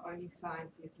sweat, the only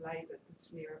signs he has laboured, the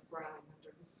smear of brown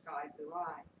under his sky blue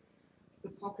eye. The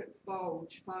pockets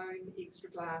bulge, foam, extra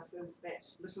glasses,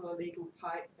 that little illegal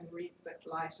pipe and red bit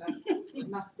lighter,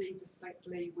 musty,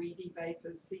 distinctly weedy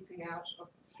vapours seeping out of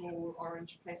the small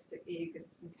orange plastic egg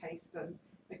it's encased in,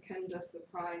 a kinder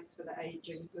surprise for the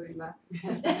ageing boomer,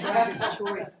 a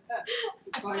choice,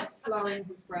 both slowing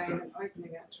his brain and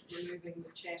opening it, removing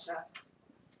the chatter,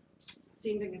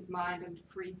 sending his mind into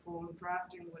freeform,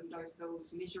 drafting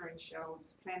windowsills, measuring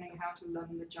shelves, planning how to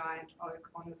limb the giant oak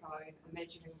on his own,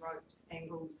 imagining ropes,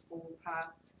 angles, all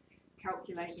paths,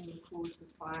 calculating the cords of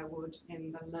firewood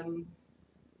and the limb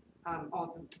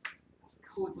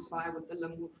cords of firewood the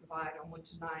limb will provide on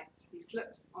winter nights. He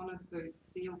slips on his boots,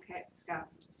 steel cap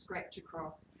scuffed, scratch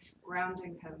across,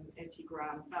 grounding him as he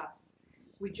grounds us.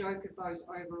 We joke of those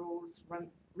overalls,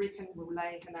 reckon we'll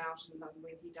lay him out in them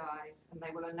when he dies, and they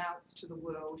will announce to the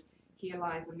world, here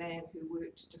lies a man who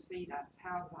worked to feed us,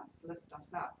 house us, lift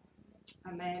us up,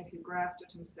 a man who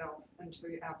grafted himself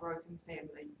into our broken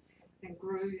family and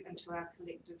grew into our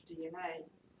collective DNA.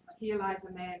 Here lies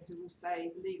a man who will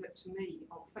say, leave it to me,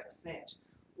 I'll fix that,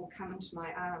 or come into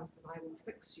my arms and I will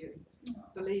fix you,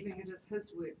 believing it is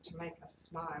his work to make us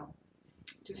smile,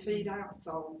 to feed our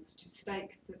souls, to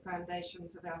stake the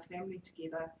foundations of our family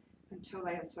together until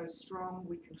they are so strong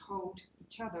we can hold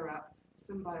each other up,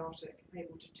 symbiotic,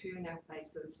 able to turn our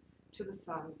faces to the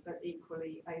sun, but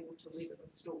equally able to weather the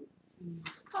storms.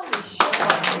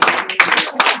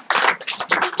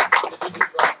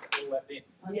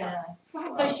 Yeah.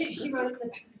 So she wrote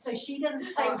so she didn't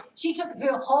take, she took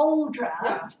her whole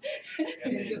draft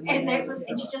and that was,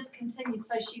 and she just continued.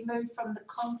 So she moved from the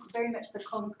very much the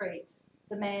concrete,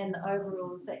 the man, the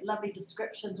overalls, that lovely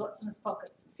descriptions, what's in his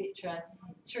pockets, etc.,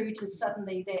 through to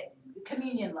suddenly that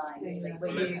communion line, really,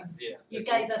 where you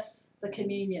gave us the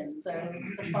communion,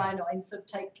 the final, and to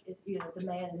take, you know, the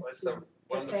man and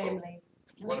the family.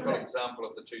 Wonderful example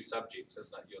of the 2 subjects,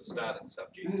 isn't it? Your starting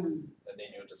subject and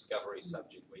then your discovery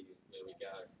subject, where we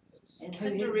go. It's and who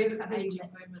aging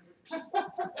boomers is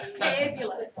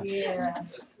fabulous. Yeah.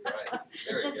 That's great.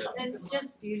 Very good. It's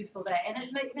just beautiful that, and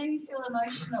it made me feel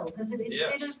emotional because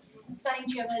instead of saying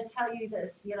to you, I'm going to tell you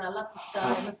this, you know, I love this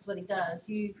guy and this is what he does,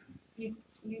 you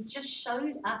just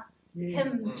showed us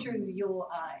him through your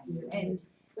eyes, and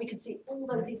we could see all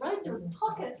those, he wrote to his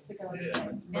pockets to go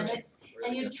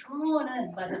and you're drawn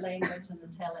in by the language and the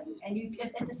telling, and you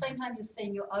at the same time you're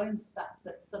seeing your own stuff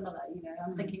that's similar. You know,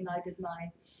 I'm thinking I did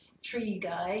my tree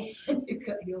guy and you've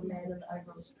got your man in the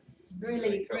overalls.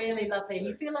 Really, really lovely. And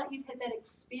you feel like you've had that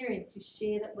experience, you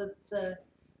shared it with the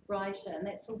writer, and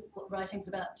that's all what writing's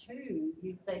about too.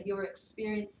 That you're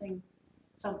experiencing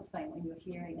something when you're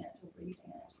hearing it or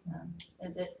reading it,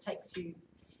 and that takes you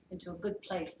into a good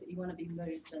place that you want to be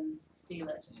moved and feel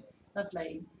it.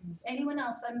 Lovely. Anyone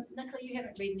else? Nicola, you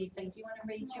haven't read anything. Do you want to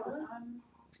read yours?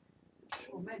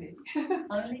 Sure, maybe.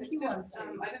 Only if you want to.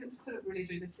 I didn't sort of really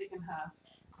do the second half.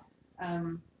 I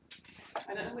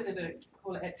don't know whether to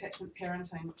call it attachment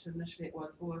parenting, which initially it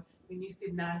was, or when you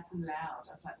said nice and loud,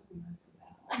 I was like, oh, nice and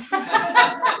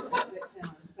loud.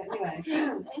 But anyway,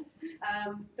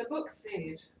 the book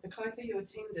said, the closer you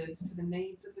attended to the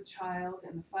needs of the child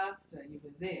and the faster you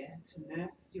were there to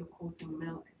nurse your coursing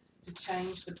milk, to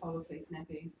change the polo fleece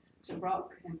nappies, to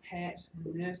rock and pat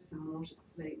and nurse some more to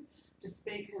sleep, to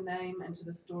speak her name into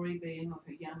the story being of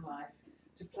her young life,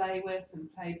 to play with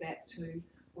and play back to,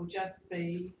 or just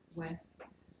be with,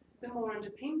 the more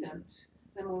independent,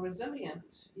 the more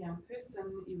resilient young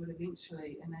person you would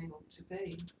eventually enable to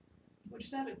be. Which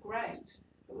sounded great.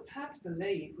 It was hard to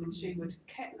believe when she would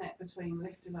catnap between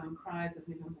left alone cries of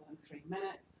never more than 3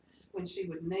 minutes, when she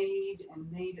would knead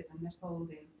and knead at the nipple,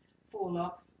 then fall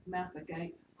off, mouth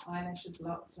agape, eyelashes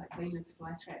locked like Venus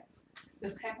flytraps.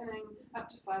 This happening up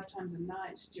to 5 times a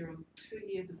night during 2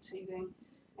 years of teething,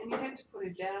 and you had to put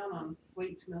her down on a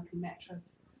sweet milky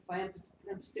mattress by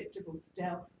an imperceptible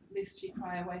stealth, lest she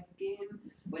cry awake again,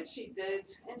 which she did,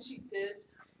 and she did.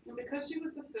 And because she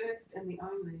was the first and the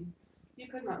only, you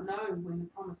could not know when the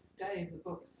promised day of the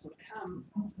books would come.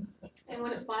 And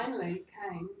when it finally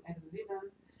came at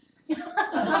 11,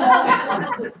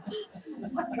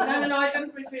 no, I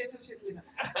didn't press her until she was 11.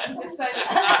 Just say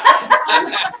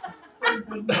that. And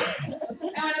when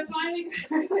it finally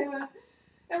came,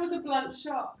 it was a blunt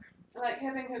shock, like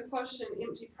having her push an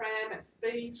empty pram at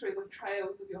speed through the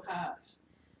trails of your heart.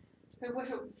 Her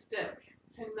whittled stick,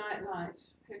 her nightlight,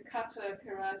 her kata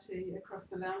karate across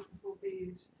the lounge before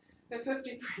bed, her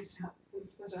 50 press-ups and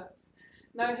sit-ups,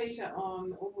 no heater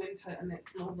on all winter in that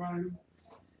small room,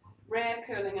 rare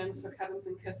curling-ins for cuddles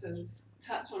and kisses,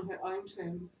 touch on her own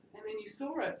terms, and then you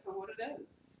saw it for what it is.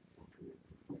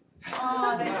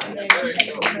 Oh, that's very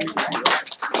cool.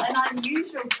 An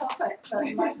unusual topic, but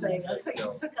lovely. I think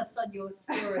you took us on your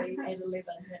story at 11.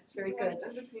 That's very good.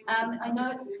 I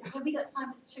know, have we got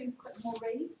time for 2 quick more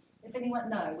reads? If anyone,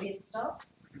 no, we have to stop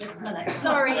this minute.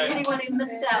 Sorry, anyone who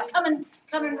missed out, come and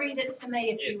read it to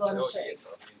me if you want to.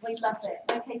 We loved it.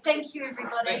 Okay, thank you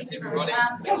everybody. Thanks everybody.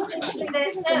 Essentially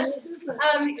that's it.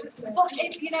 Book,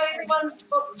 if you know everyone's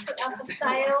books are for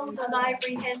sale, the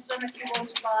library has them if you want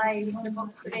to buy the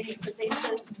books of any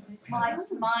presenters.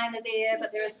 Mike's and mine are there,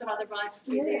 but there are some other writers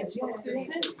there too.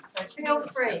 So feel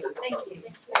free. Thank you.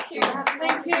 Thank you.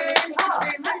 Thank you.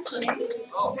 Very much.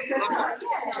 Oh,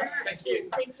 thank you.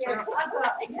 Thank you.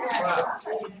 Wow.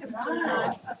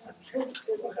 Nice.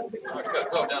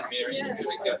 Well done, Mary. Yeah.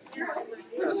 Really good.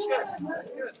 That's good. That's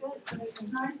good.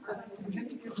 It's nice.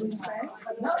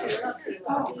 No, that's good.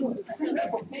 Oh, good.